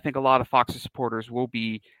 then I think a lot of Fox's supporters will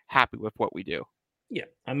be happy with what we do. Yeah,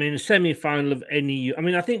 I mean, a semi-final of any... I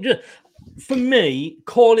mean, I think just for me,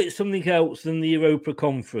 call it something else than the Europa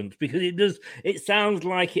Conference, because it sounds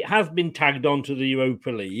like it has been tagged onto the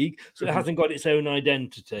Europa League, so it hasn't got its own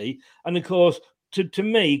identity. And of course, to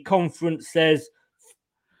me, conference says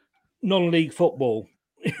non-league football,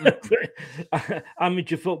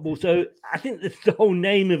 amateur football. So I think the whole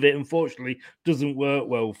name of it, unfortunately, doesn't work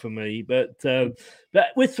well for me. But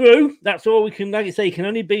we're through. That's all we can. Like you say, you can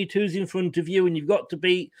only beat who's in front of you, and you've got to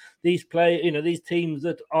beat these these teams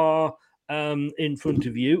that are in front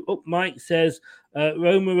of you. Mike says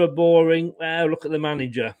Roma are boring. Well, look at the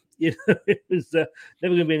manager. It's never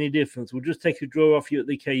going to be any difference. We'll just take a draw off you at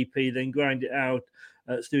the KP, then grind it out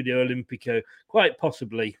at Stadio Olimpico. Quite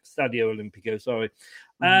possibly Stadio Olimpico. Sorry.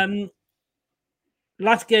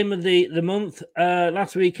 Last game of the month.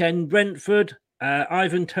 Last weekend, Brentford.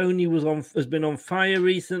 Ivan Toney has been on fire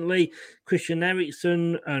recently. Christian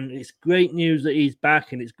Eriksen, and it's great news that he's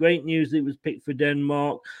back, and it's great news that he was picked for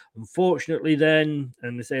Denmark. Unfortunately, then,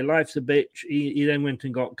 and they say life's a bitch, he then went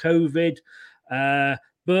and got COVID.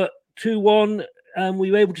 But 2-1, were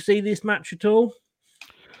you able to see this match at all?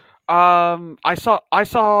 I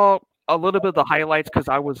saw a little bit of the highlights because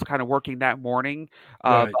I was kind of working that morning.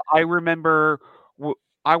 Right. I remember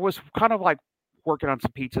I was kind of like working on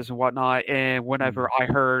some pizzas and whatnot, and whenever I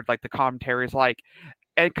heard like the commentaries, like,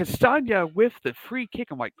 and Castagna with the free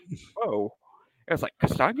kick, I'm like, whoa! It was like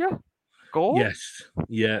Castagna goal. Yes,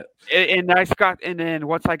 yeah. And then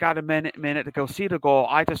once I got a minute to go see the goal,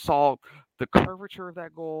 I just saw the curvature of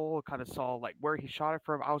that goal. Kind of saw like where he shot it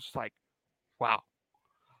from. I was just like, wow.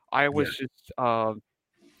 I was just I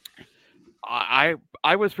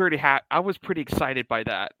was pretty happy. I was pretty excited by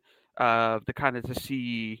that. To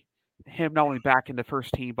see him not only back in the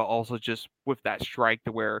first team, but also just with that strike,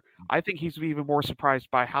 to where I think he's even more surprised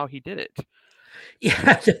by how he did it.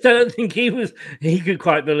 Yeah, I don't think he could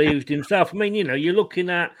quite believe it himself. I mean, you're looking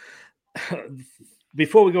at,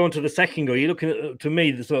 before we go on to the second goal, you're looking at, to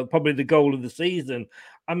me, probably the goal of the season.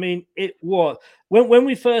 I mean, it was when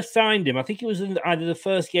we first signed him. I think it was in either the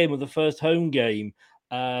first game or the first home game.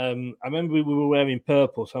 I remember we were wearing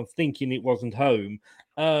purple, so I'm thinking it wasn't home.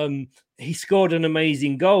 He scored an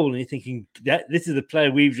amazing goal, and you're thinking that this is the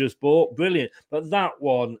player we've just bought. Brilliant. But that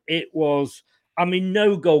one, it was, I mean,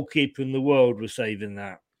 no goalkeeper in the world was saving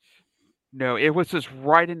that. No, it was just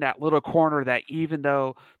right in that little corner that even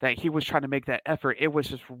though that he was trying to make that effort, it was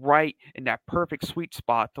just right in that perfect sweet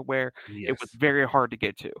spot to where it was very hard to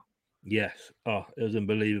get to. Yes. Oh, it was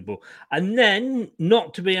unbelievable. And then,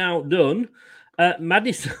 not to be outdone,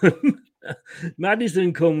 Maddison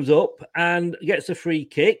Maddison comes up and gets a free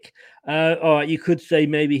kick. You could say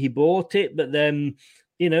maybe he bought it, but then,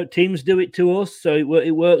 teams do it to us, so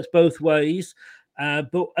it works both ways.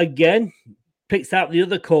 But again, picks out the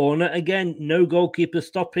other corner. Again, no goalkeeper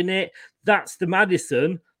stopping it. That's the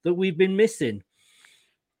Maddison that we've been missing.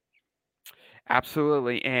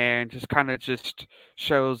 Absolutely, and just kind of just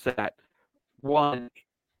shows that, one,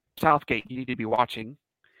 Southgate, you need to be watching,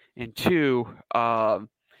 and two,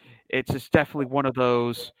 it's just definitely one of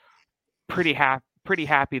those pretty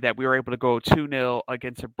happy that we were able to go 2-0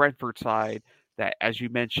 against a Brentford side that, as you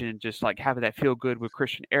mentioned, just like having that feel good with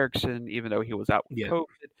Christian Eriksen, even though he was out with COVID,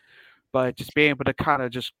 but just being able to kind of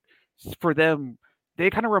just, for them, they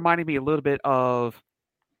kind of reminded me a little bit of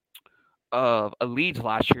a Leeds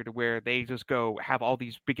last year, to where they just go have all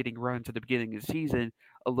these beginning runs at the beginning of the season,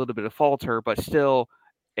 a little bit of falter, but still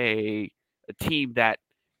a team that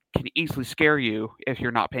can easily scare you if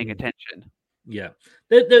you're not paying attention. Yeah,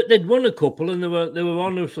 they'd won a couple, and they were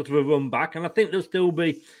on a sort of a run back, and I think they'll still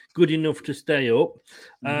be good enough to stay up.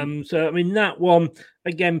 So I mean, that one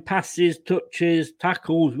again, passes, touches,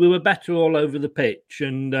 tackles, we were better all over the pitch,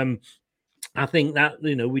 and I think that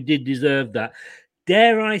we did deserve that.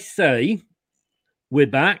 Dare I say, we're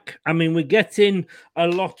back. I mean, we're getting a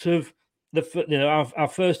lot of our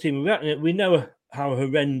first team. We know how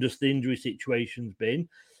horrendous the injury situation's been.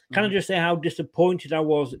 Can I just say how disappointed I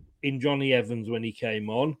was in Johnny Evans when he came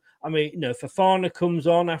on? I mean, Fofana comes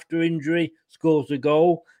on after injury, scores a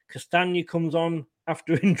goal. Castagna comes on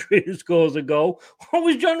after injury and scores a goal. What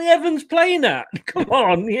was Johnny Evans playing at? Come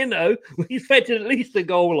on, we expected at least a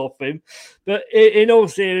goal off him. But in all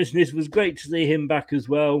seriousness, it was great to see him back as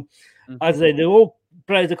well. As I say, they're all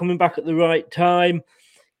players are coming back at the right time.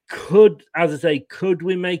 Could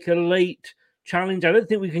we make a late challenge? I don't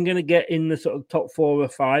think we're going to get in the sort of top 4 or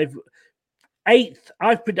 5. 8th,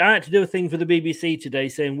 I had to do a thing for the BBC today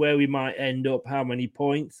saying where we might end up, how many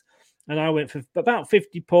points, and I went for about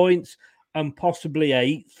 50 points and possibly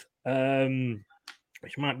 8th,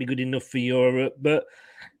 which might be good enough for Europe. But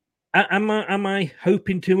Am I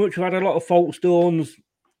hoping too much? We've had a lot of false dawns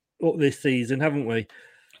up this season, haven't we?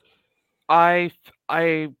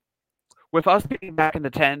 With us getting back in the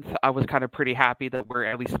 10th, I was kind of pretty happy that we're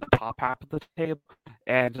at least in the top half of the table,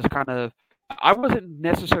 and just kind of, I wasn't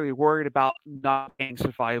necessarily worried about not being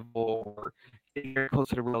survival or getting very close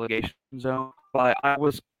to the relegation zone, but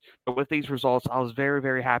with these results, I was very,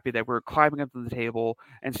 very happy that we're climbing up to the table,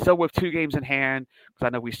 and still with 2 games in hand, because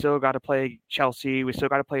I know we still got to play Chelsea, we still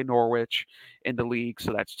got to play Norwich in the league,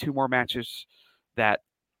 so that's 2 more matches that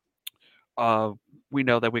we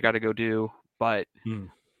know that we got to go do, but.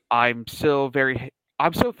 I'm still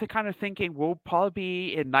kind of thinking we'll probably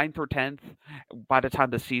be in 9th or 10th by the time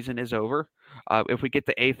the season is over. If we get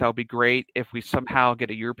the 8th, that'll be great. If we somehow get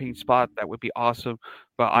a European spot, that would be awesome.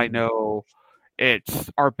 But I know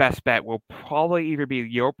it's our best bet will probably either be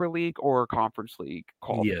Europa League or Conference League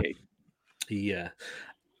qualification. Yeah.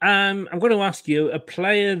 I'm going to ask you, a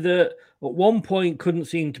player that at one point couldn't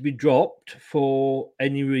seem to be dropped for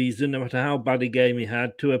any reason, no matter how bad a game he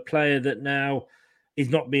had, to a player that now is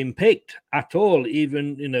not being picked at all,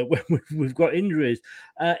 even, when we've got injuries.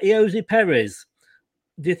 Jose Perez,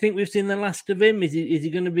 do you think we've seen the last of him? Is he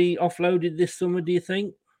going to be offloaded this summer, do you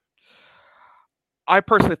think? I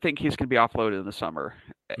personally think he's going to be offloaded in the summer.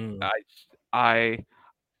 I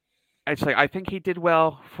think he did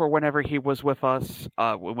well for whenever he was with us,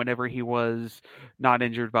 whenever he was not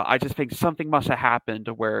injured, but I just think something must have happened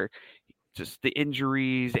to where just the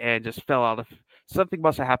injuries and just something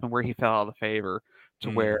must have happened where he fell out of favor to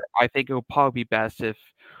where I think it would probably be best if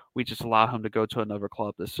we just allow him to go to another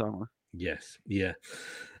club this summer. Yes, yeah.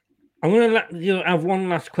 I'm going to have one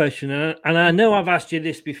last question, and I know I've asked you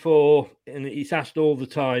this before, and it's asked all the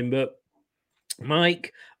time, but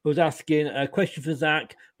Mike was asking a question for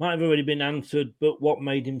Zach, might have already been answered, but what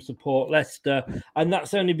made him support Leicester? And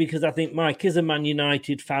that's only because I think Mike is a Man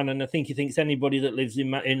United fan, and I think he thinks anybody that lives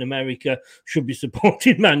in America should be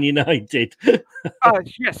supporting Man United.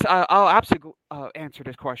 Yes, I'll absolutely answer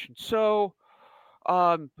this question. So,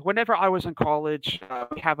 whenever I was in college, I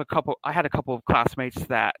had a couple of classmates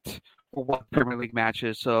that won Premier League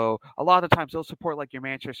matches. So a lot of times they'll support like your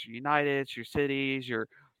Manchester Uniteds, your Cities, your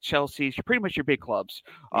Chelsea's, pretty much your big clubs.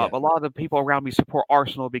 A lot of the people around me support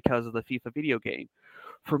Arsenal because of the FIFA video game.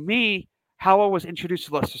 For me, how I was introduced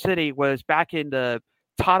to Leicester City was back in the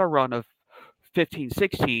title run of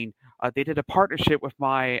 15-16. They did a partnership with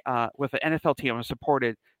with an NFL team I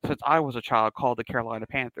supported since I was a child called the Carolina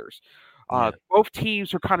Panthers. Both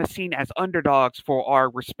teams were kind of seen as underdogs for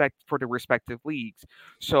the respective leagues.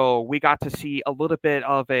 So we got to see a little bit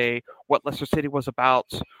of what Leicester City was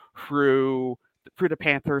about through the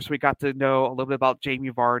Panthers. We got to know a little bit about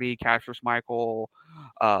Jamie Vardy, Cassius Michael,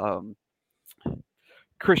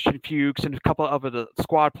 Christian Fuchs, and a couple of other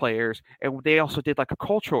squad players. And they also did like a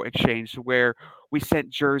cultural exchange where we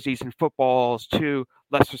sent jerseys and footballs to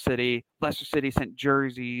Leicester City. Leicester City sent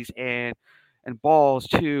jerseys and balls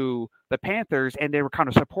to the Panthers, and they were kind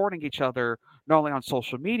of supporting each other, not only on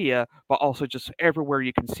social media, but also just everywhere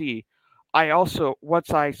you can see.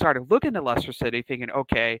 Once I started looking at Leicester City, thinking,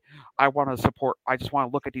 okay, I just want to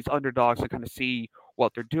look at these underdogs and kind of see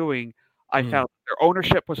what they're doing. I found their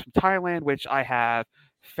ownership was from Thailand, which I have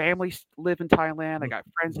families live in Thailand. I got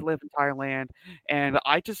friends that live in Thailand, and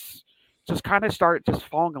I just kind of started just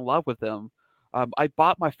falling in love with them. I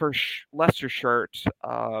bought my first Leicester shirt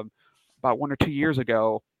about 1 or 2 years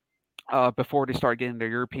ago, before they started getting their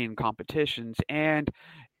European competitions, and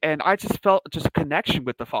I just felt just a connection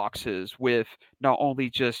with the Foxes, with not only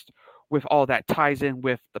just with all that ties in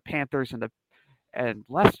with the Panthers and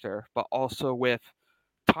Leicester, but also with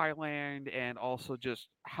Thailand, and also just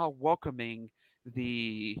how welcoming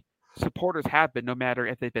the supporters have been, no matter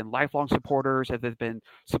if they've been lifelong supporters, if they've been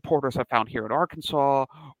supporters I found here in Arkansas,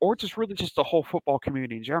 or just really just the whole football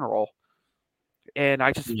community in general. And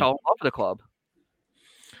I just fell in love with the club.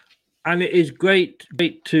 And it is great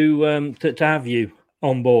to have you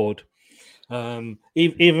on board,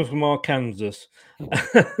 even from Arkansas.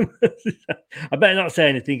 I better not say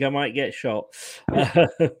anything; I might get shot.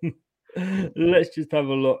 Let's just have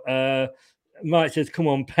a look. Mike says, "Come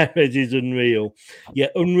on, Perez is unreal." Yeah,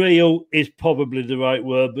 unreal is probably the right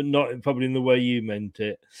word, but not probably in the way you meant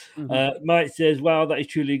it. Mike says, "Wow, that is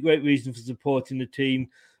truly a great reason for supporting the team.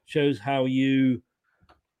 Shows how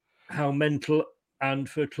mental and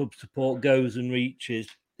for club support goes and reaches."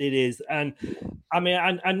 It is. And I mean,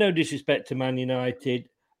 I no disrespect to Man United.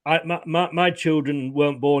 My children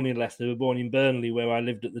weren't born in Leicester; they were born in Burnley, where I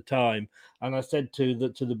lived at the time. And I said to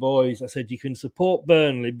the boys, I said, you can support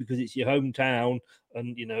Burnley because it's your hometown,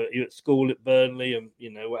 and you're at school at Burnley, and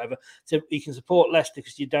whatever. So you can support Leicester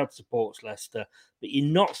because your dad supports Leicester, but you're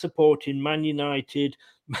not supporting Man United,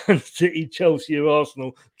 Man City, Chelsea, or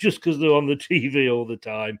Arsenal just because they're on the TV all the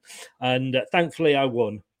time. And thankfully, I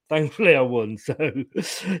won. So,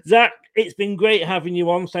 Zach, it's been great having you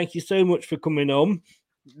on. Thank you so much for coming on.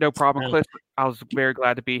 No problem, Cliff. I was very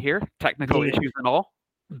glad to be here. Technical issues and all.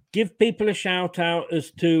 Give people a shout out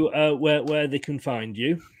as to where they can find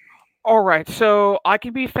you. All right. So I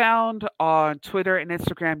can be found on Twitter and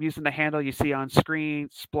Instagram using the handle you see on screen,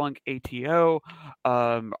 Splunk ATO.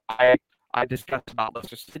 I discussed about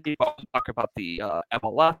Leicester City, but I'll talk about the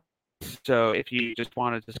MLS. So if you just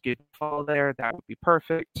want to just give a follow there, that would be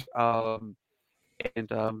perfect. And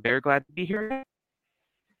I'm very glad to be here.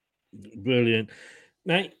 Brilliant.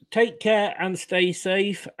 Mate, take care and stay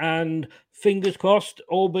safe, and fingers crossed,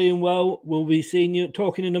 all being well, we'll be seeing you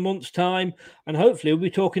talking in a month's time, and hopefully we'll be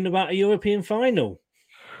talking about a European final.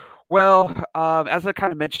 Well, as I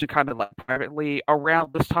kind of mentioned privately,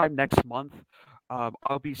 around this time next month,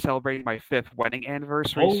 I'll be celebrating my 5th wedding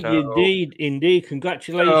anniversary. Oh, indeed.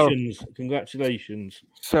 Congratulations. Congratulations.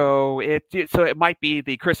 So it might be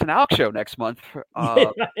the Chris and Alex show next month.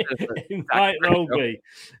 It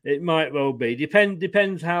might well be.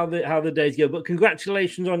 Depends how the days go. But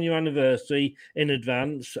congratulations on your anniversary in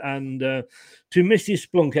advance, and to Mrs.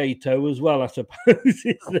 Splunkato as well, I suppose.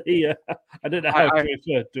 I don't know how to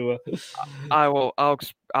refer to her.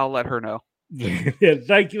 I'll let her know. Yeah,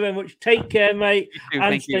 thank you very much. Take care, mate,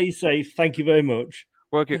 and stay safe. Thank you very much.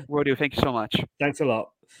 Will do. Thank you so much. Thanks a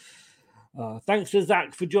lot. Thanks to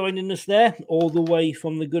Zach for joining us there, all the way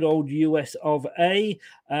from the good old US of A.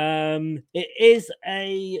 It is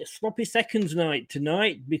a sloppy seconds night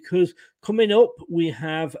tonight, because coming up we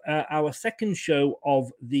have our second show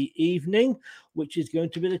of the evening, which is going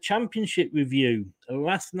to be the championship review.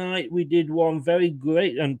 Last night we did one very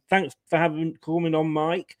great, and thanks for coming on,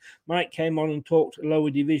 Mike. Mike came on and talked lower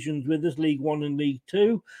divisions with us, League One and League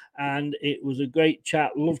Two, and it was a great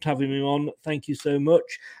chat. Loved having him on. Thank you so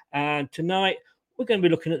much. And tonight we're going to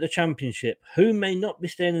be looking at the championship. Who may not be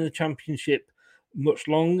staying in the championship much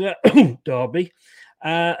longer? Derby.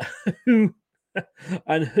 And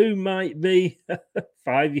who might be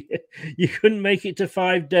 5 years? You couldn't make it to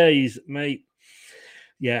 5 days, mate.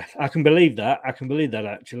 Yeah, I can believe that.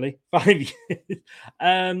 Actually. 5 years.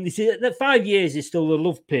 You see, that 5 years is still the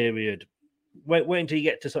love period. Wait until you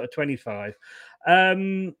get to sort of 25.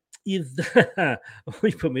 You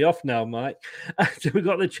put me off now, Mike. So we've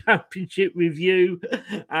got the championship review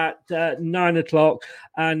at 9 o'clock.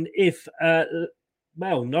 And if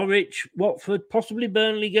Norwich, Watford, possibly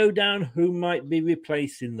Burnley go down, who might be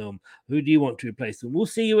replacing them? Who do you want to replace them? We'll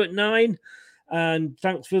see you at 9. And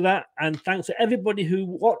thanks for that. And thanks to everybody who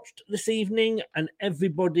watched this evening and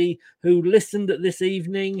everybody who listened this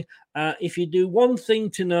evening. If you do one thing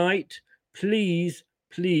tonight, please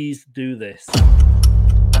do this.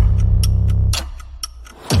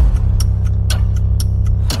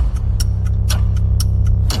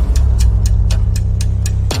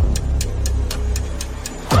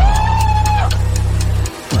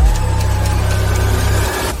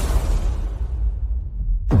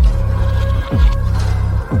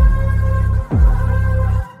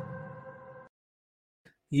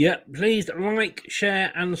 Yeah, please like, share,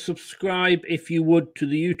 and subscribe if you would to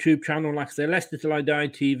the YouTube channel, like I say, Leicester Till I Die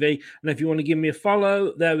TV. And if you want to give me a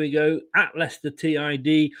follow, there we go, at Leicester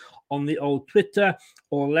TID on the old Twitter,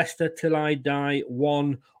 or Leicester Till I Die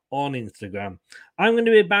 1 on Instagram. I'm going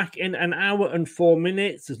to be back in an hour and 4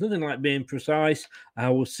 minutes. There's nothing like being precise. I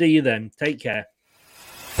will see you then. Take care.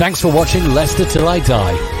 Thanks for watching Leicester Till I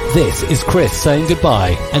Die. This is Chris saying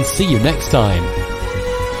goodbye, and see you next time.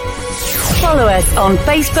 Follow us on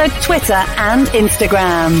Facebook, Twitter, and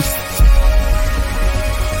Instagram.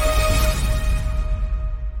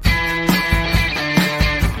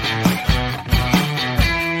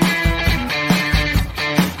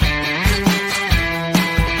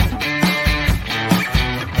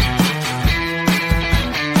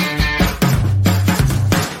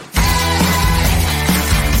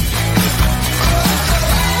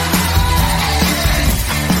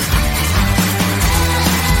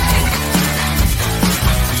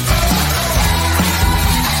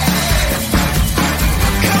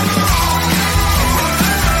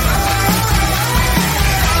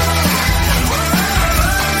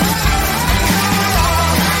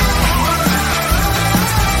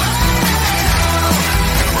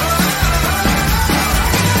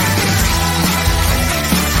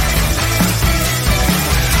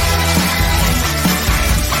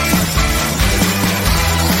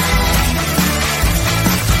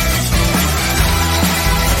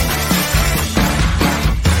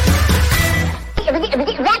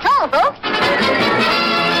 call, folks.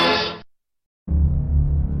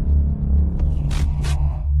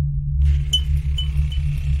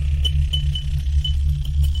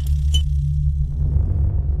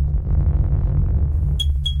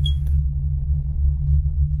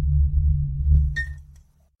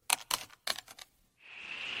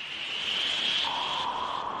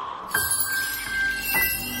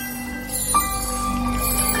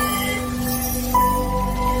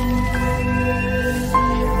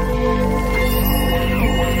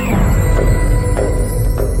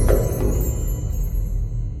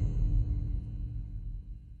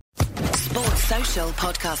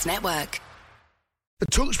 Podcast Network. The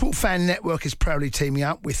TalkSport Fan Network is proudly teaming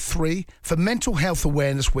up with 3 for Mental Health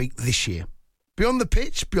Awareness Week this year. Beyond the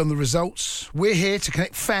pitch, beyond the results, we're here to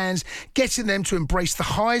connect fans, getting them to embrace the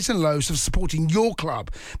highs and lows of supporting your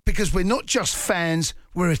club, because we're not just fans,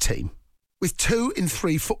 we're a team. With 2 in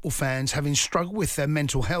 3 football fans having struggled with their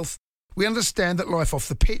mental health, we understand that life off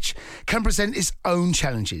the pitch can present its own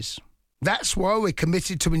challenges. That's why we're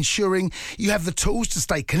committed to ensuring you have the tools to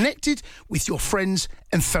stay connected with your friends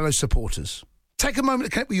and fellow supporters. Take a moment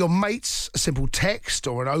to connect with your mates. A simple text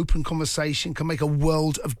or an open conversation can make a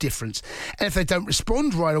world of difference. And if they don't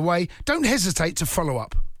respond right away, don't hesitate to follow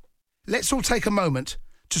up. Let's all take a moment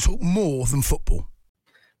to talk more than football.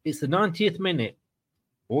 It's the 90th minute.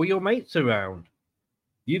 All your mates around.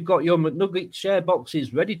 You've got your McNugget share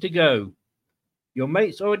boxes ready to go. Your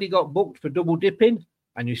mates already got booked for double dipping,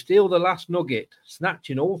 and you steal the last nugget,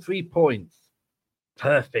 snatching all 3 points.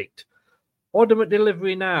 Perfect. Order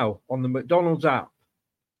McDelivery now on the McDonald's app.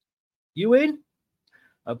 You in?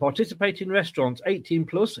 At participating restaurants, 18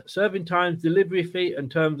 plus, serving times, delivery fee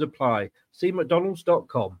and terms apply. See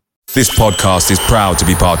mcdonalds.com. This podcast is proud to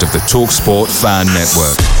be part of the TalkSport Fan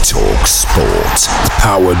Network. TalkSport.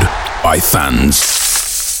 Powered by fans.